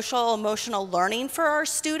about the social emotional learning for our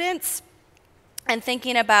students and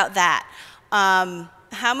thinking about that.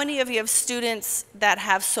 How many of you have students that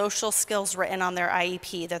have social skills written on their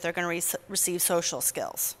IEP that they're going to receive social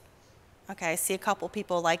skills? Okay, I see a couple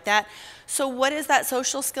people like that. So what is that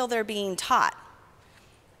social skill they're being taught?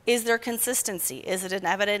 Is there consistency? Is it an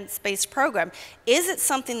evidence-based program? Is it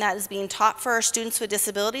something that is being taught for our students with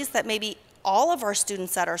disabilities that maybe all of our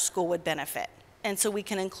students at our school would benefit? And so we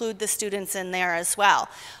can include the students in there as well.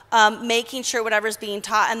 Making sure whatever's being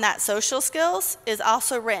taught in that social skills is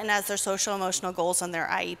also written as their social emotional goals on their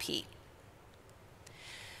IEP.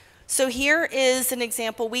 So here is an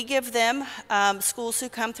example. We give them, schools who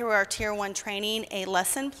come through our Tier 1 training, a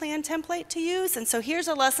lesson plan template to use. And so here's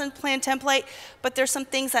a lesson plan template, but there's some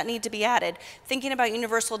things that need to be added. Thinking about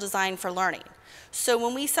universal design for learning. So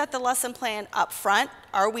when we set the lesson plan up front,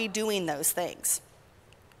 are we doing those things?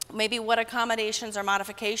 Maybe what accommodations or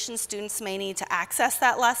modifications students may need to access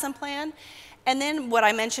that lesson plan. And then what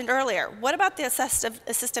I mentioned earlier, what about the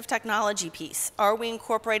assistive technology piece? Are we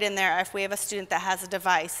incorporating there if we have a student that has a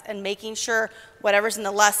device and making sure whatever's in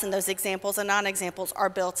the lesson, those examples and non-examples are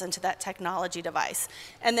built into that technology device?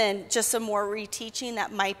 And then just some more reteaching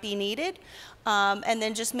that might be needed. And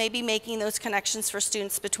then just maybe making those connections for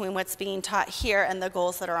students between what's being taught here and the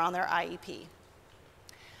goals that are on their IEP.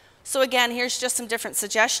 So again, here's just some different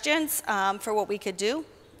suggestions for what we could do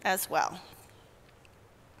as well.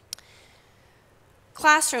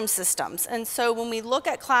 Classroom systems. And so when we look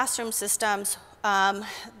at classroom systems,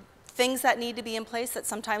 things that need to be in place that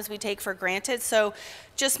sometimes we take for granted. So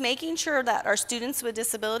just making sure that our students with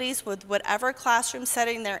disabilities, with whatever classroom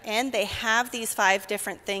setting they're in, they have these 5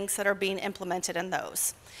 different things that are being implemented in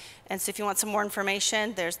those. And so if you want some more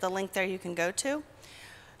information, there's the link there you can go to.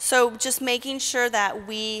 So just making sure that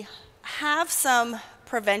we have some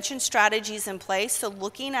prevention strategies in place. So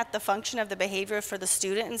looking at the function of the behavior for the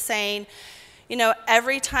student and saying, you know,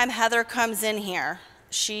 every time Heather comes in here,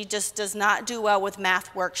 she just does not do well with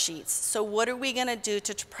math worksheets. So what are we going to do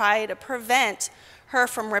to try to prevent her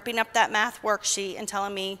from ripping up that math worksheet and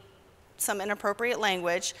telling me some inappropriate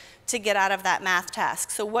language to get out of that math task?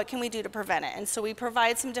 So what can we do to prevent it? And so we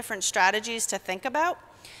provide some different strategies to think about.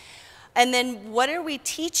 And then what are we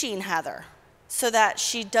teaching Heather so that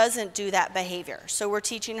she doesn't do that behavior? So we're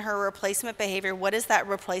teaching her replacement behavior. What does that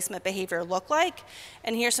replacement behavior look like?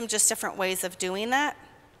 And here's some just different ways of doing that.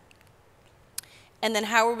 And then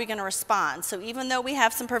how are we going to respond? So even though we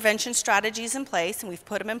have some prevention strategies in place, and we've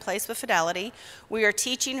put them in place with Fidelity, we are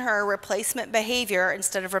teaching her replacement behavior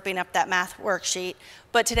instead of ripping up that math worksheet.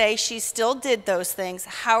 But today she still did those things.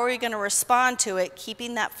 How are we going to respond to it,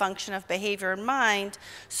 keeping that function of behavior in mind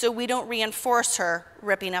so we don't reinforce her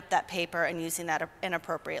ripping up that paper and using that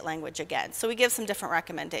inappropriate language again? So we give some different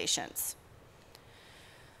recommendations.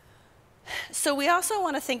 So we also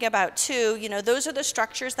want to think about too, you know, those are the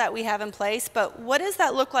structures that we have in place, but what does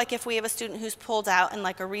that look like if we have a student who's pulled out in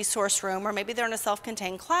like a resource room, or maybe they're in a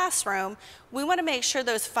self-contained classroom? We want to make sure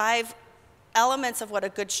those 5 elements of what a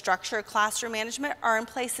good structure, classroom management, are in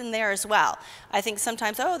place in there as well. I think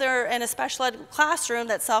sometimes, oh, they're in a special ed classroom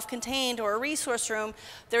that's self-contained or a resource room.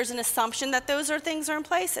 There's an assumption that those things are in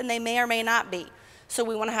place, and they may or may not be. So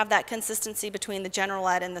we want to have that consistency between the general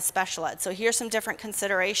ed and the special ed. So here's some different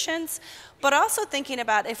considerations, but also thinking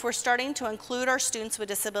about if we're starting to include our students with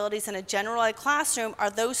disabilities in a general ed classroom, are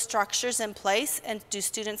those structures in place and do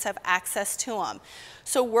students have access to them?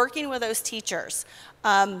 So working with those teachers,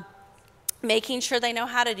 making sure they know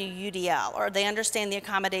how to do UDL or they understand the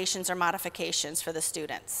accommodations or modifications for the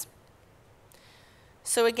students.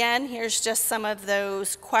 So again, here's just some of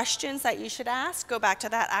those questions that you should ask. Go back to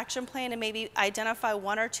that action plan and maybe identify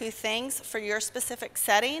 1 or 2 things for your specific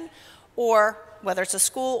setting or whether it's a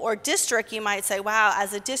school or district, you might say, wow,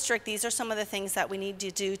 as a district, these are some of the things that we need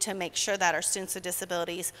to do to make sure that our students with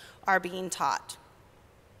disabilities are being taught.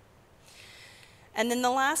 And then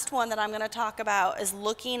the last one that I'm going to talk about is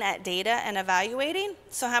looking at data and evaluating.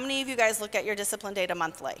 So how many of you guys look at your discipline data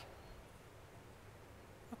monthly?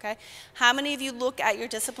 Okay. How many of you look at your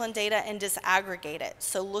discipline data and disaggregate it?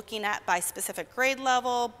 So looking at by specific grade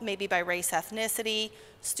level, maybe by race, ethnicity,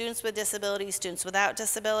 students with disabilities, students without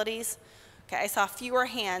disabilities. Okay, I saw fewer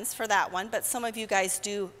hands for that one, but some of you guys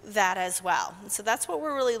do that as well. And so that's what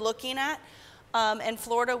we're really looking at. In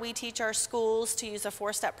Florida, we teach our schools to use a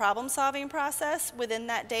 4-step problem-solving process within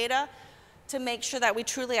that data to make sure that we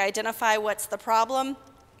truly identify what's the problem,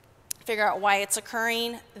 figure out why it's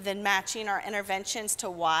occurring, then matching our interventions to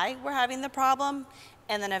why we're having the problem,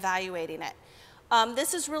 and then evaluating it.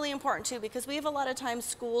 This is really important too, because we have a lot of times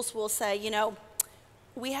schools will say, you know,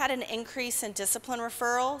 we had an increase in discipline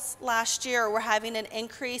referrals last year, or we're having an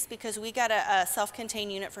increase because we got a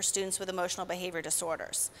self-contained unit for students with emotional behavior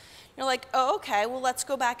disorders. You're like, oh, okay, well, let's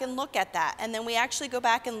go back and look at that. And then we actually go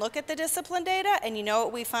back and look at the discipline data, and you know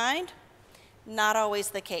what we find? Not always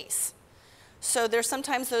the case. So there's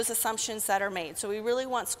sometimes those assumptions that are made. So we really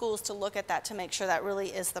want schools to look at that to make sure that really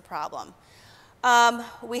is the problem.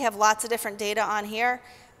 We have lots of different data on here.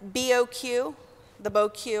 BOQ, the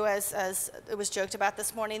BOQ, as it was joked about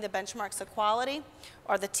this morning, the benchmarks of quality,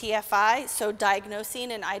 or the TFI, so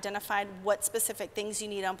diagnosing and identifying what specific things you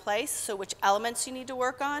need in place, so which elements you need to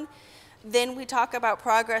work on. Then we talk about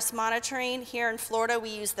progress monitoring. Here in Florida, we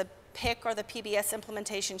use the PIC, or the PBIS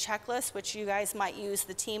implementation checklist, which you guys might use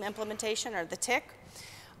the team implementation, or the TIC.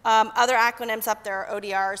 Other acronyms up there are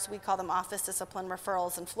ODRs. We call them Office Discipline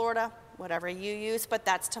Referrals in Florida, whatever you use, but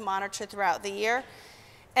that's to monitor throughout the year.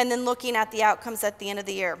 And then looking at the outcomes at the end of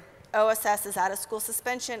the year. OSS is out of school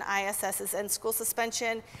suspension, ISS is in school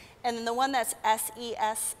suspension, and then the one that's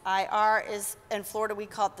SESIR is, in Florida we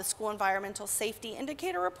call it the School Environmental Safety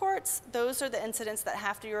Indicator Reports. Those are the incidents that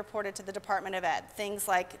have to be reported to the Department of Ed, things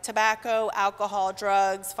like tobacco, alcohol,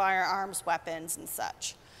 drugs, firearms, weapons, and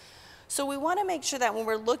such. So we want to make sure that when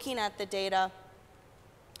we're looking at the data,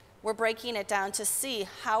 we're breaking it down to see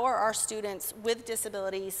how are our students with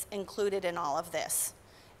disabilities included in all of this,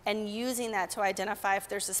 and using that to identify if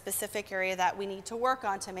there's a specific area that we need to work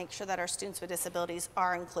on to make sure that our students with disabilities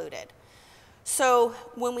are included. So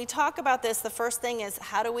when we talk about this, the first thing is,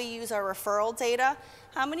 how do we use our referral data?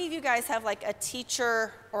 How many of you guys have like a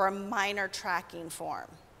teacher or a minor tracking form,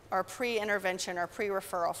 or pre-intervention or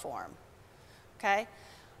pre-referral form? Okay?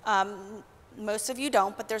 Most of you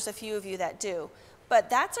don't, but there's a few of you that do. But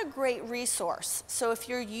that's a great resource. So if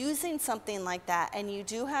you're using something like that and you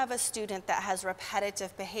do have a student that has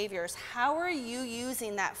repetitive behaviors, how are you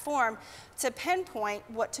using that form to pinpoint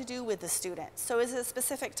what to do with the student? So is it a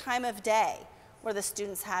specific time of day where the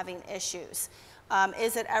student's having issues?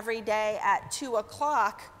 Is it every day at 2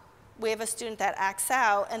 o'clock we have a student that acts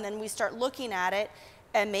out, and then we start looking at it,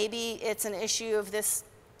 and maybe it's an issue of this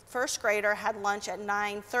first grader had lunch at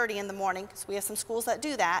 9:30 in the morning, because we have some schools that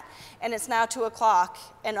do that, and it's now 2 o'clock,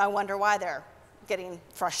 and I wonder why they're getting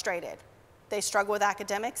frustrated. They struggle with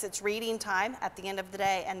academics, it's reading time at the end of the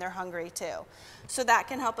day, and they're hungry too. So that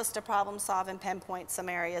can help us to problem solve and pinpoint some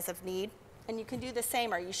areas of need, and you can do the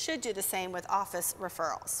same, or you should do the same with office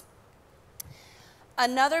referrals.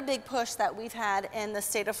 Another big push that we've had in the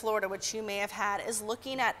state of Florida, which you may have had, is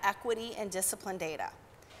looking at equity and discipline data.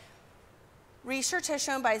 Research has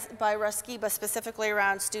shown by Rusky, but specifically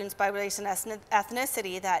around students by race and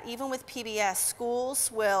ethnicity, that even with PBS,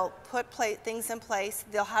 schools will put things in place.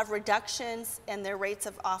 They'll have reductions in their rates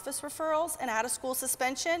of office referrals and out-of-school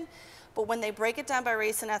suspension, but when they break it down by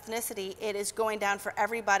race and ethnicity, it is going down for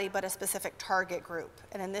everybody but a specific target group.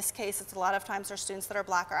 And in this case, it's a lot of times our students that are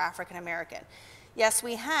Black or African American. Yes,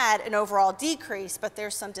 we had an overall decrease, but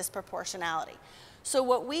there's some disproportionality. So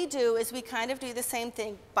what we do is we kind of do the same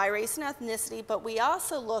thing by race and ethnicity, but we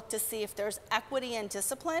also look to see if there's equity and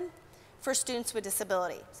discipline for students with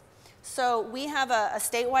disabilities. So we have a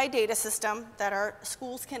statewide data system that our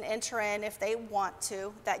schools can enter in if they want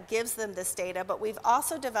to, that gives them this data, but we've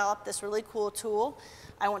also developed this really cool tool.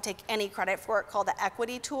 I won't take any credit for it, called the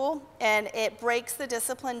Equity Tool, and it breaks the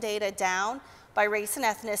discipline data down by race and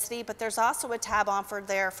ethnicity, but there's also a tab offered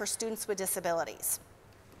there for students with disabilities.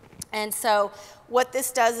 And so what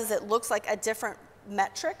this does is it looks like a different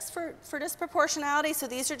metrics for disproportionality. So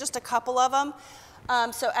these are just a couple of them.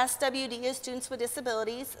 So SWD is students with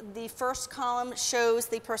disabilities. The first column shows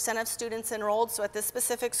the percent of students enrolled. So at this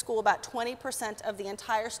specific school, about 20% of the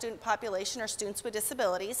entire student population are students with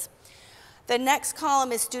disabilities. The next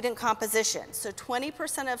column is student composition. So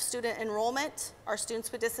 20% of student enrollment are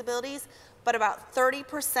students with disabilities, but about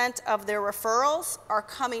 30% of their referrals are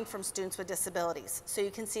coming from students with disabilities. So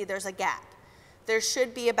you can see there's a gap. There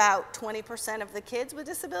should be about 20% of the kids with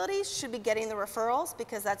disabilities should be getting the referrals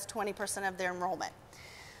because that's 20% of their enrollment.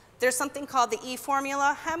 There's something called the E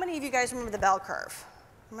formula. How many of you guys remember the bell curve?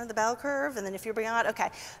 Remember the bell curve? And then if you're beyond, okay.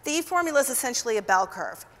 The E formula is essentially a bell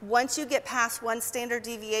curve. Once you get past one standard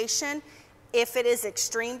deviation, if it is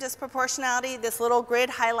extreme disproportionality, this little grid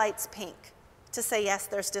highlights pink to say, yes,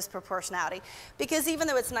 there's disproportionality. Because even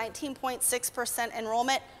though it's 19.6%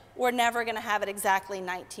 enrollment, we're never going to have it exactly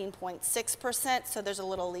 19.6%, so there's a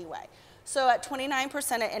little leeway. So at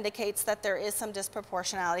 29%, it indicates that there is some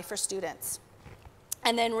disproportionality for students.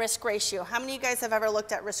 And then risk ratio. How many of you guys have ever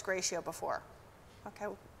looked at risk ratio before? Okay,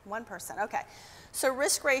 1%, okay. So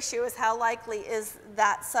risk ratio is how likely is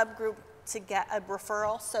that subgroup to get a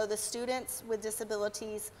referral. So the students with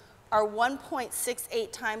disabilities are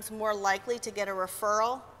 1.68 times more likely to get a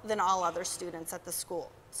referral than all other students at the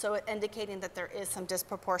school. So indicating that there is some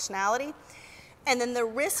disproportionality. And then the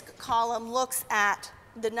risk column looks at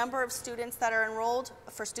the number of students that are enrolled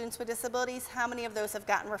for students with disabilities, how many of those have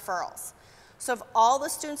gotten referrals. So of all the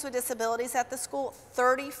students with disabilities at the school,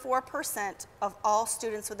 34% of all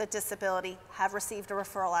students with a disability have received a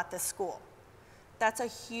referral at this school. That's a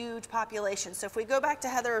huge population. So if we go back to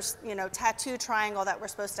Heather's tattoo triangle that we're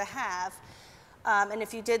supposed to have, and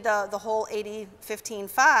if you did the whole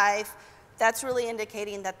 80-15-5, that's really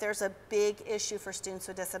indicating that there's a big issue for students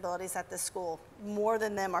with disabilities at this school. More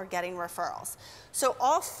than them are getting referrals. So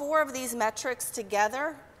all 4 of these metrics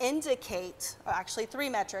together indicate, actually 3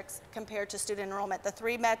 metrics compared to student enrollment. The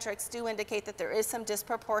 3 metrics do indicate that there is some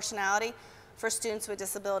disproportionality for students with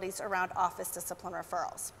disabilities around office discipline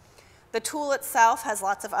referrals. The tool itself has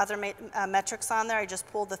lots of other metrics on there. I just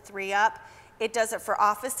pulled the 3 up. It does it for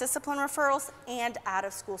office discipline referrals and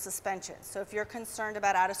out-of-school suspension. So if you're concerned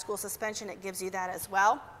about out-of-school suspension, it gives you that as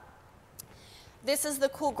well. This is the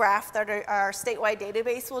cool graph that our statewide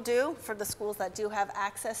database will do for the schools that do have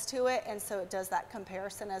access to it, and so it does that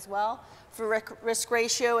comparison as well. For risk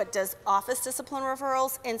ratio, it does office discipline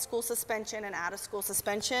referrals, in-school suspension, and out-of-school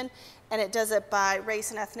suspension, and it does it by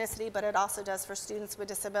race and ethnicity, but it also does for students with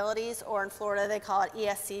disabilities, or in Florida they call it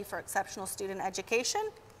ESC for exceptional student education.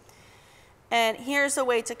 And here's a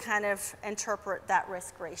way to kind of interpret that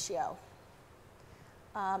risk ratio.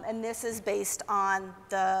 And this is based on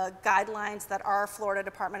the guidelines that our Florida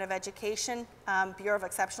Department of Education, Bureau of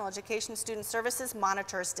Exceptional Education Student Services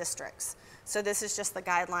monitors districts. So this is just the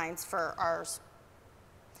guidelines for ours.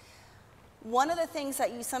 One of the things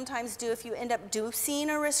that you sometimes do if you end up seeing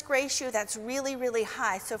a risk ratio that's really, really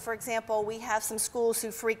high. So for example, we have some schools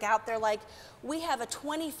who freak out. They're like, we have a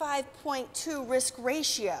 25.2 risk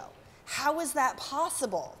ratio. How is that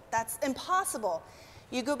possible? That's impossible.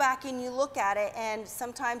 You go back and you look at it, and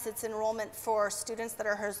sometimes it's enrollment for students that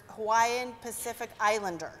are Hawaiian Pacific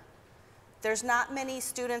Islander. There's not many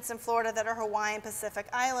students in Florida that are Hawaiian Pacific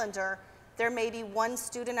Islander. There may be 1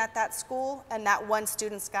 student at that school, and that 1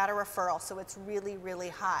 student's got a referral, so it's really, really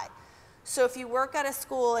high. So if you work at a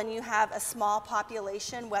school and you have a small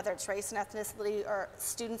population, whether it's race and ethnicity or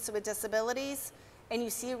students with disabilities, and you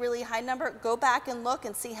see a really high number, go back and look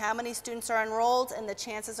and see how many students are enrolled, and the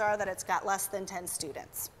chances are that it's got less than 10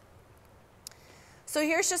 students. So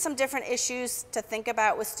here's just some different issues to think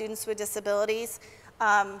about with students with disabilities.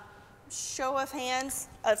 Show of hands,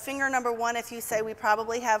 finger number 1 if you say we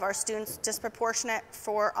probably have our students disproportionate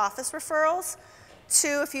for office referrals.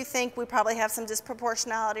 2 if you think we probably have some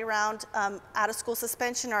disproportionality around out-of-school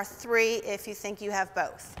suspension, or 3 if you think you have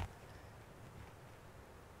both.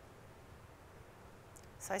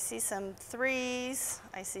 So I see some 3s,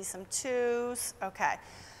 I see some 2s, okay.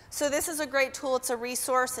 So this is a great tool, it's a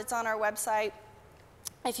resource, it's on our website.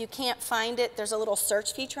 If you can't find it, there's a little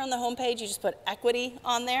search feature on the homepage. You just put equity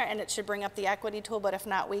on there and it should bring up the equity tool, but if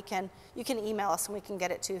not, you can email us and we can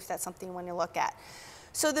get it too if that's something you want to look at.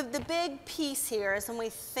 So the big piece here is when we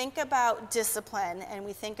think about discipline and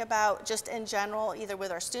we think about just in general, either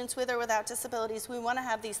with our students with or without disabilities, we want to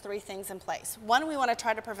have these 3 things in place. 1, we want to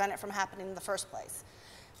try to prevent it from happening in the first place.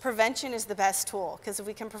 Prevention is the best tool, because if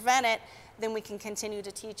we can prevent it, then we can continue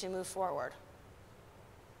to teach and move forward.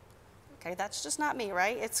 Okay, that's just not me,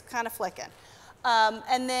 right? It's kind of flicking.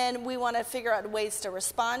 And then we want to figure out ways to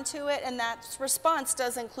respond to it, and that response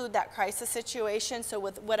does include that crisis situation. So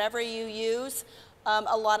with whatever you use,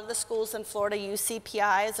 a lot of the schools in Florida use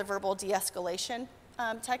CPI as a verbal de-escalation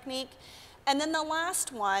technique. And then the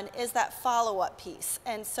last one is that follow-up piece.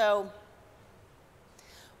 And so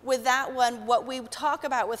with that one, what we talk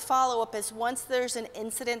about with follow-up is once there's an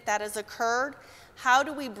incident that has occurred, how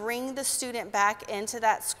do we bring the student back into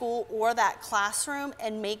that school or that classroom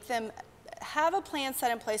and make them have a plan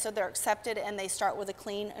set in place so they're accepted and they start with a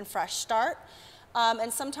clean and fresh start.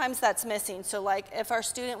 And sometimes that's missing. So like if our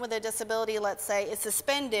student with a disability, let's say, is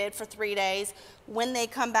suspended for 3 days, when they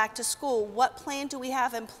come back to school, what plan do we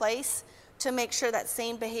have in place to make sure that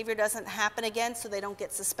same behavior doesn't happen again so they don't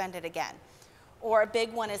get suspended again? Or a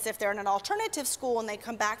big one is if they're in an alternative school and they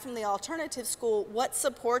come back from the alternative school, what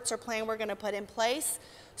supports or plan we're going to put in place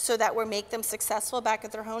so that we make them successful back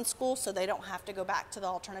at their home school so they don't have to go back to the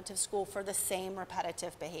alternative school for the same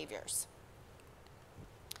repetitive behaviors.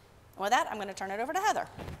 And with that, I'm going to turn it over to Heather.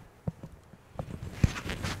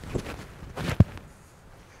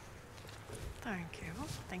 Thank you.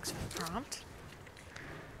 Thanks for the prompt.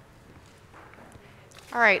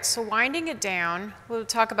 All right, so winding it down, we'll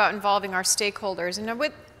talk about involving our stakeholders. And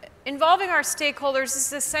with involving our stakeholders, this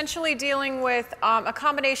is essentially dealing with a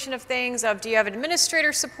combination of things of, do you have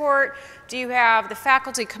administrator support? Do you have the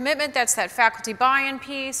faculty commitment? That's that faculty buy-in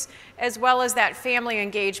piece, as well as that family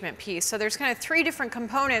engagement piece. So there's kind of 3 different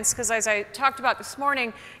components, because as I talked about this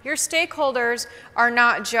morning, your stakeholders are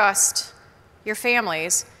not just your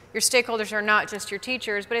families. Your stakeholders are not just your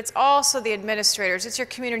teachers, but it's also the administrators, it's your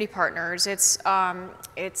community partners, it's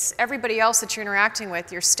everybody else that you're interacting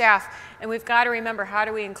with, your staff. And we've got to remember, how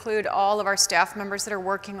do we include all of our staff members that are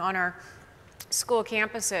working on our school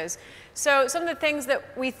campuses? So some of the things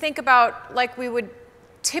that we think about, like we would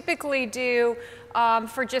typically do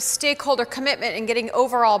for just stakeholder commitment and getting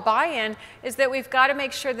overall buy-in, is that we've got to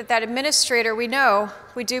make sure that that administrator, we know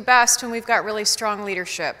we do best when we've got really strong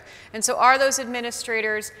leadership. And so are those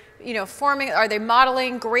administrators, you know, are they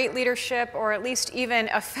modeling great leadership, or at least even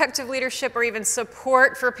effective leadership, or even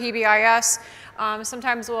support for PBIS?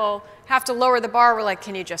 Sometimes we'll have to lower the bar. We're like,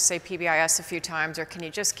 can you just say PBIS a few times, or can you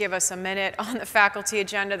just give us a minute on the faculty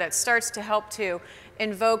agenda? That starts to help to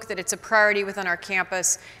invoke that it's a priority within our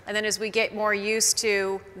campus. And then as we get more used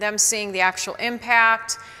to them seeing the actual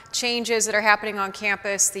impact, changes that are happening on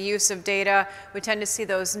campus, the use of data, we tend to see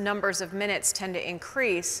those numbers of minutes tend to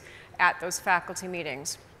increase at those faculty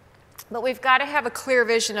meetings. But we've got to have a clear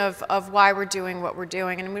vision of why we're doing what we're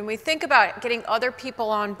doing. And when we think about getting other people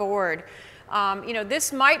on board, you know,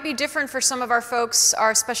 this might be different for some of our folks,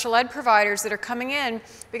 our special ed providers that are coming in,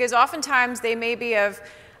 because oftentimes they may be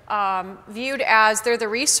viewed as they're the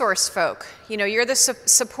resource folk. You know, you're the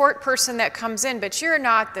support person that comes in, but you're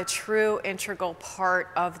not the true integral part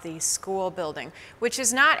of the school building, which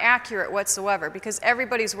is not accurate whatsoever, because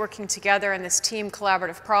everybody's working together in this team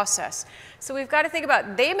collaborative process. So we've got to think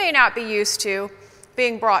about, they may not be used to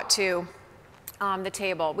being brought to the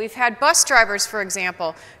table. We've had bus drivers, for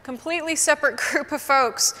example, completely separate group of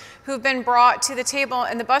folks who've been brought to the table,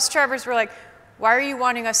 and the bus drivers were like, why are you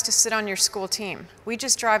wanting us to sit on your school team? We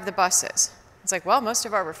just drive the buses. It's like, well, most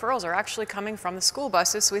of our referrals are actually coming from the school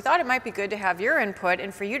buses, so we thought it might be good to have your input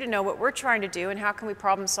and for you to know what we're trying to do and how can we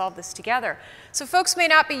problem solve this together. So folks may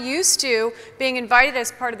not be used to being invited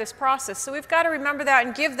as part of this process, so we've got to remember that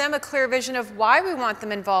and give them a clear vision of why we want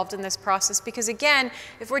them involved in this process, because again,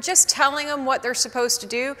 if we're just telling them what they're supposed to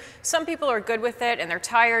do, some people are good with it and they're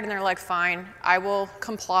tired and they're like, fine, I will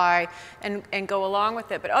comply and go along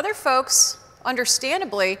with it. But other folks,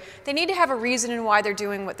 understandably, they need to have a reason in why they're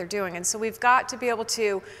doing what they're doing. And so we've got to be able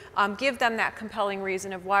to give them that compelling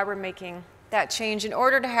reason of why we're making that change in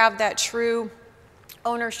order to have that true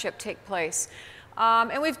ownership take place.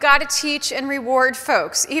 And we've got to teach and reward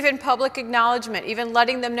folks, even public acknowledgement, even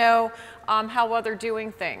letting them know how well they're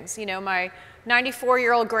doing things. You know, my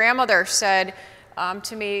 94-year-old grandmother said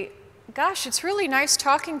to me, gosh, it's really nice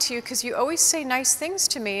talking to you because you always say nice things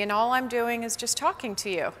to me and all I'm doing is just talking to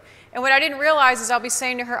you. And what I didn't realize is I'll be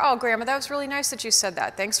saying to her, oh, Grandma, that was really nice that you said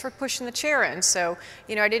that. Thanks for pushing the chair in. So,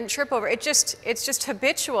 you know, I didn't trip over. It's just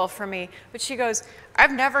habitual for me. But she goes,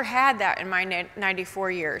 I've never had that in my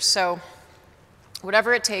 94 years. So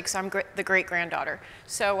whatever it takes, I'm the great-granddaughter.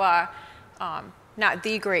 So not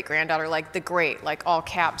the great-granddaughter, like the great, like all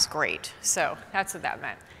caps great. So that's what that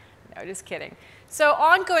meant. No, just kidding. So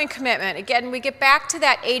ongoing commitment, again, we get back to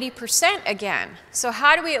that 80% again. So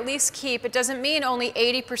how do we at least keep, it doesn't mean only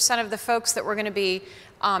 80% of the folks that we're going to be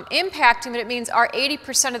impacting, but it means our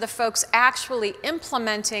 80% of the folks actually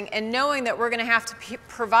implementing and knowing that we're going to have to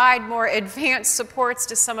provide more advanced supports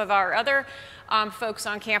to some of our other folks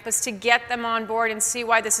on campus to get them on board and see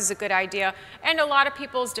why this is a good idea. And a lot of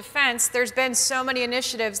people's defense, there's been so many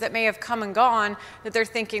initiatives that may have come and gone that they're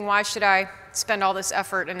thinking, why should I spend all this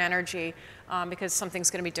effort and energy because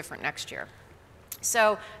something's going to be different next year.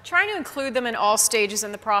 So trying to include them in all stages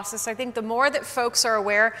in the process. I think the more that folks are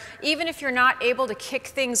aware, even if you're not able to kick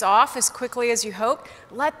things off as quickly as you hope,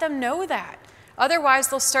 let them know that. Otherwise,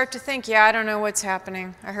 they'll start to think, yeah, I don't know what's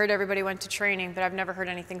happening. I heard everybody went to training, but I've never heard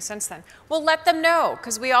anything since then. Well, let them know,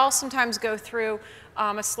 because we all sometimes go through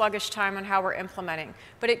a sluggish time on how we're implementing.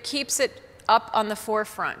 But it keeps it up on the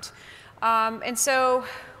forefront. And so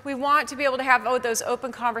we want to be able to have those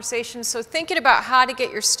open conversations. So thinking about how to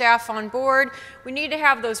get your staff on board, we need to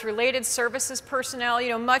have those related services personnel. You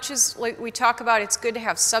know, much as like we talk about, it's good to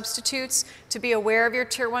have substitutes to be aware of your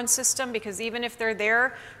Tier 1 system, because even if they're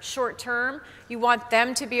there short term, you want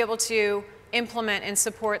them to be able to implement and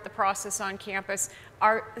support the process on campus.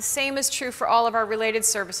 The same is true for all of our related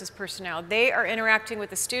services personnel. They are interacting with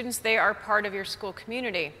the students. They are part of your school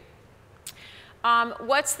community.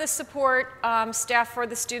 What's the support staff for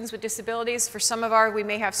the students with disabilities? For some of we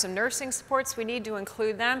may have some nursing supports. We need to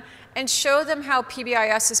include them and show them how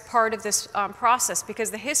PBIS is part of this process, because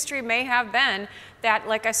the history may have been that,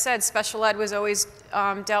 like I said, special ed was always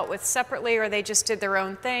dealt with separately, or they just did their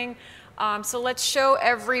own thing. So let's show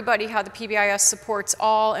everybody how the PBIS supports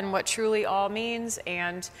all and what truly all means,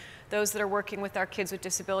 and those that are working with our kids with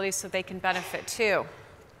disabilities so they can benefit too.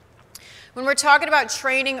 When we're talking about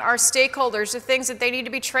training our stakeholders, the things that they need to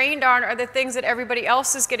be trained on are the things that everybody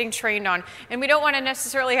else is getting trained on. And we don't want to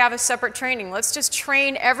necessarily have a separate training. Let's just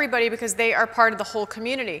train everybody because they are part of the whole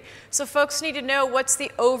community. So folks need to know what's the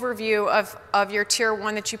overview of your Tier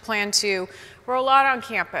 1 that you plan to roll out on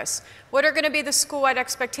campus. What are going to be the school-wide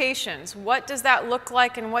expectations? What does that look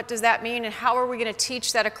like, and what does that mean, and how are we going to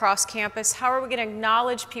teach that across campus? How are we going to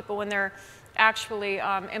acknowledge people when they're actually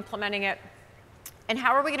implementing it? And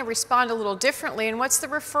how are we going to respond a little differently? And what's the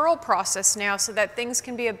referral process now so that things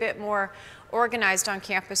can be a bit more organized on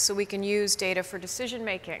campus so we can use data for decision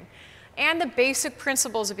making? And the basic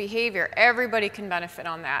principles of behavior. Everybody can benefit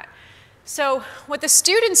on that. So what the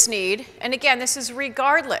students need, and again, this is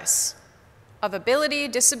regardless of ability,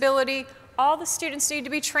 disability, all the students need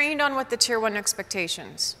to be trained on what the Tier 1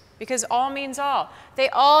 expectations, because all means all. They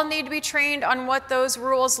all need to be trained on what those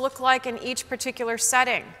rules look like in each particular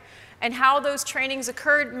setting. And how those trainings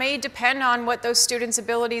occurred may depend on what those students'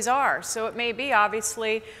 abilities are. So it may be,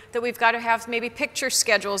 obviously, that we've got to have maybe picture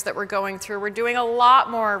schedules that we're going through. We're doing a lot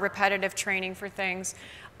more repetitive training for things.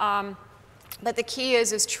 But the key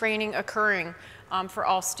is training occurring for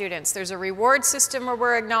all students. There's a reward system where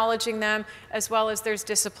we're acknowledging them, as well as there's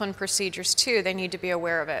discipline procedures too. They need to be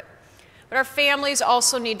aware of it. But our families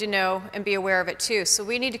also need to know and be aware of it too. So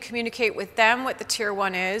we need to communicate with them what the Tier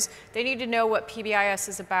 1 is. They need to know what PBIS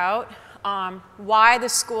is about, why the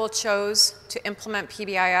school chose to implement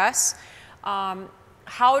PBIS,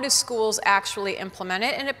 how do schools actually implement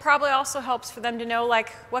it, and it probably also helps for them to know,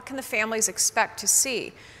 like, what can the families expect to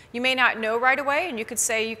see. You may not know right away, and you could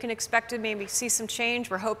say you can expect to maybe see some change.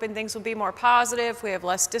 We're hoping things will be more positive. We have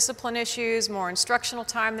less discipline issues, more instructional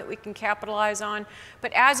time that we can capitalize on.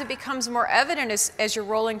 But as it becomes more evident as you're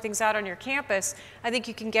rolling things out on your campus, I think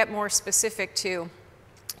you can get more specific to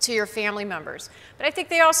your family members. But I think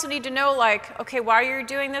they also need to know, like, okay, why are you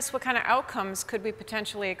doing this? What kind of outcomes could we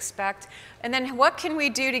potentially expect? And then what can we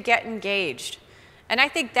do to get engaged? And I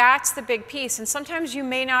think that's the big piece. And sometimes you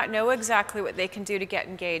may not know exactly what they can do to get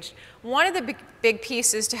engaged. One of the big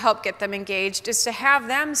pieces to help get them engaged is to have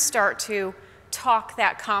them start to talk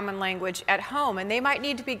that common language at home. And they might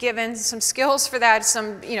need to be given some skills for that,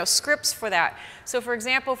 some scripts for that. So for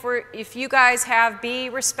example, if you guys have Be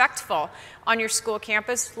Respectful on your school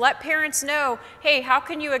campus, let parents know, hey, how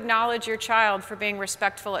can you acknowledge your child for being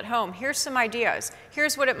respectful at home? Here's some ideas.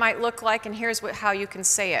 Here's what it might look like, and here's how you can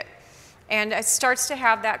say it. And it starts to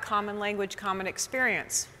have that common language, common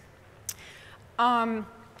experience.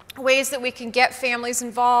 Ways that we can get families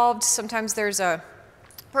involved. Sometimes there's a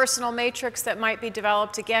personal matrix that might be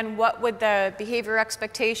developed. Again, what would the behavior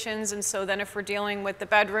expectations, and so then if we're dealing with the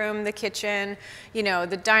bedroom, the kitchen,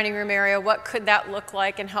 the dining room area, what could that look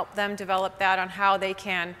like, and help them develop that on how they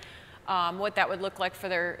can, what that would look like for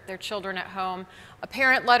their children at home. A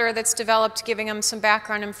parent letter that's developed giving them some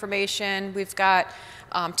background information. We've got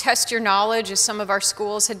Test Your Knowledge, as some of our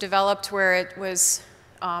schools had developed, where it was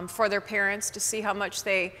for their parents to see how much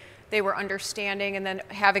they were understanding, and then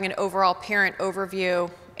having an overall parent overview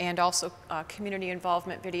and also community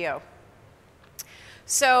involvement video.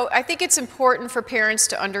 So I think it's important for parents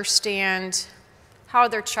to understand how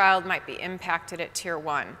their child might be impacted at Tier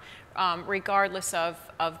 1, regardless of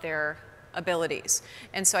their abilities.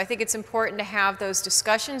 And so I think it's important to have those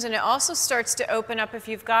discussions, and it also starts to open up, if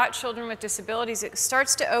you've got children with disabilities, it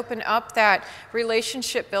starts to open up that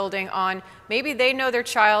relationship building on, maybe they know their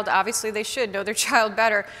child, obviously they should know their child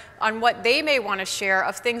better, on what they may want to share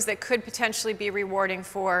of things that could potentially be rewarding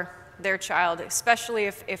for their child, especially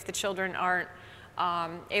if the children aren't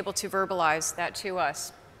able to verbalize that to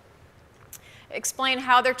us. explain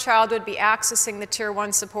how their child would be accessing the Tier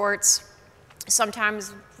 1 supports,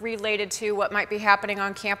 sometimes related to what might be happening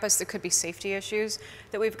on campus. There could be safety issues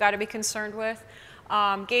that we've got to be concerned with.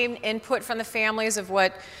 Gain input from the families of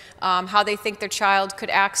how they think their child could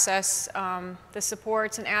access the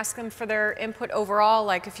supports, and ask them for their input overall,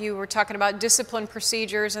 like if you were talking about discipline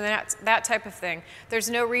procedures and that type of thing. There's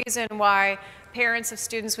no reason why parents of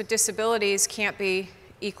students with disabilities can't be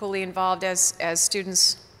equally involved as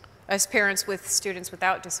parents with students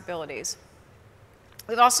without disabilities.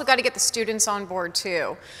 We've also got to get the students on board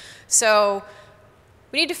too. So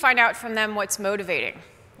we need to find out from them what's motivating,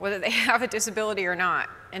 whether they have a disability or not,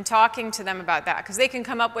 and talking to them about that, because they can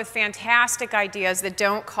come up with fantastic ideas that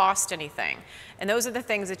don't cost anything. And those are the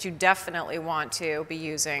things that you definitely want to be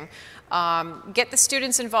using. Get the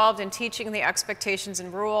students involved in teaching the expectations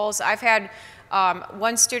and rules. I've had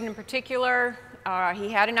one student in particular, he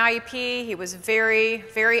had an IEP, he was very,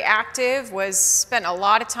 very active, spent a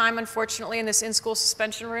lot of time, unfortunately, in this in-school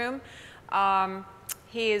suspension room.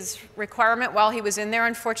 His requirement while he was in there,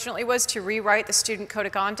 unfortunately, was to rewrite the student code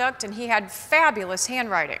of conduct, and he had fabulous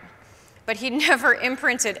handwriting, but he never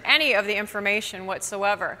imprinted any of the information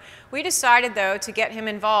whatsoever. We decided, though, to get him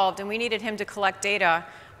involved, and we needed him to collect data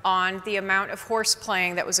on the amount of horse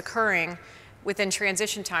playing that was occurring within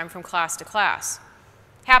transition time from class to class.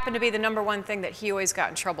 Happened to be the #1 thing that he always got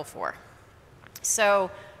in trouble for.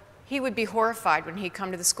 So he would be horrified when he'd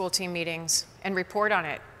come to the school team meetings and report on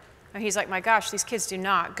it. And he's like, my gosh, these kids do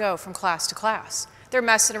not go from class to class. They're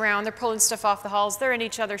messing around, they're pulling stuff off the halls, they're in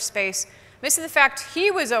each other's space. Missing the fact he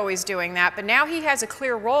was always doing that, but now he has a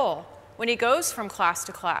clear role when he goes from class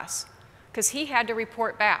to class, because he had to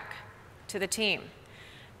report back to the team.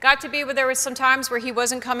 Got to be where there was some times where he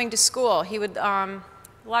wasn't coming to school. He would, a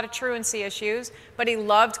lot of truancy issues, but he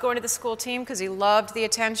loved going to the school team because he loved the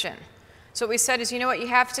attention. So what we said is, you know what, you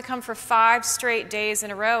have to come for 5 straight days in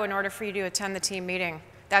a row in order for you to attend the team meeting.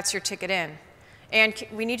 That's your ticket in. And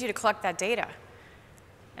we need you to collect that data.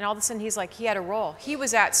 And all of a sudden he's like, he had a role. He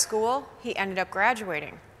was at school, he ended up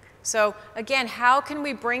graduating. So again, how can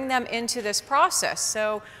we bring them into this process?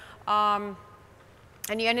 So,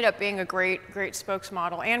 and he ended up being a great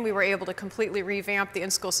spokesmodel, and we were able to completely revamp the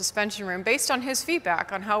in-school suspension room based on his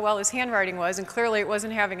feedback on how well his handwriting was, and clearly it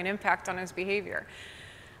wasn't having an impact on his behavior.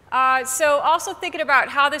 So also thinking about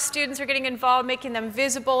how the students are getting involved, making them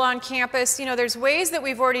visible on campus. You know, there's ways that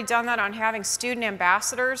we've already done that on having student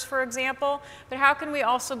ambassadors, for example, but how can we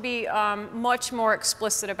also be much more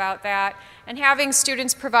explicit about that, and having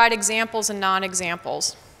students provide examples and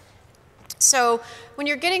non-examples. So when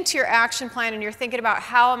you're getting to your action plan and you're thinking about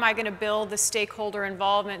how am I going to build the stakeholder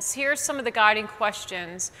involvements, here's some of the guiding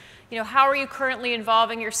questions. You know, how are you currently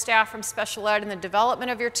involving your staff from special ed in the development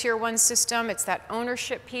of your Tier 1 system? It's that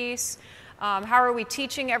ownership piece. How are we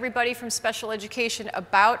teaching everybody from special education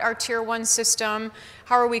about our Tier 1 system?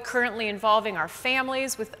 How are we currently involving our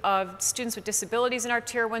families with students with disabilities in our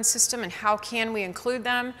Tier 1 system, and how can we include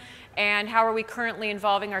them? And how are we currently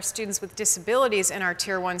involving our students with disabilities in our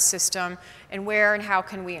Tier 1 system, and where and how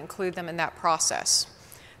can we include them in that process?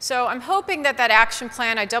 So I'm hoping that that action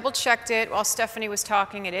plan, I double-checked it while Stephanie was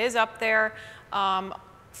talking, it is up there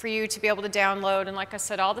for you to be able to download. And like I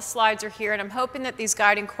said, all the slides are here, and I'm hoping that these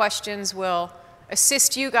guiding questions will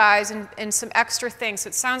assist you guys in some extra things. So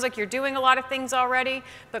it sounds like you're doing a lot of things already,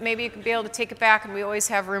 but maybe you can be able to take it back, and we always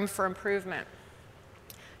have room for improvement.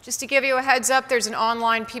 Just to give you a heads up, there's an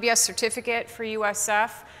online PBIS certificate for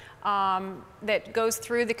USF that goes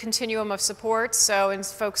through the continuum of supports, so and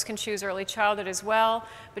folks can choose early childhood as well,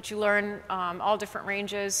 but you learn all different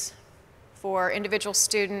ranges for individual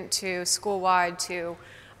student to school-wide to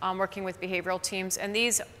working with behavioral teams, and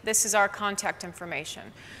this is our contact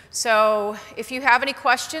information. So if you have any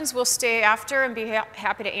questions, we'll stay after and be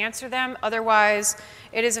happy to answer them. Otherwise,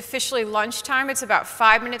 it is officially lunchtime. It's about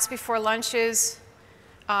 5 minutes before lunch is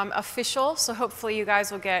official, so hopefully you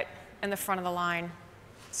guys will get in the front of the line.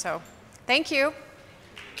 So, thank you.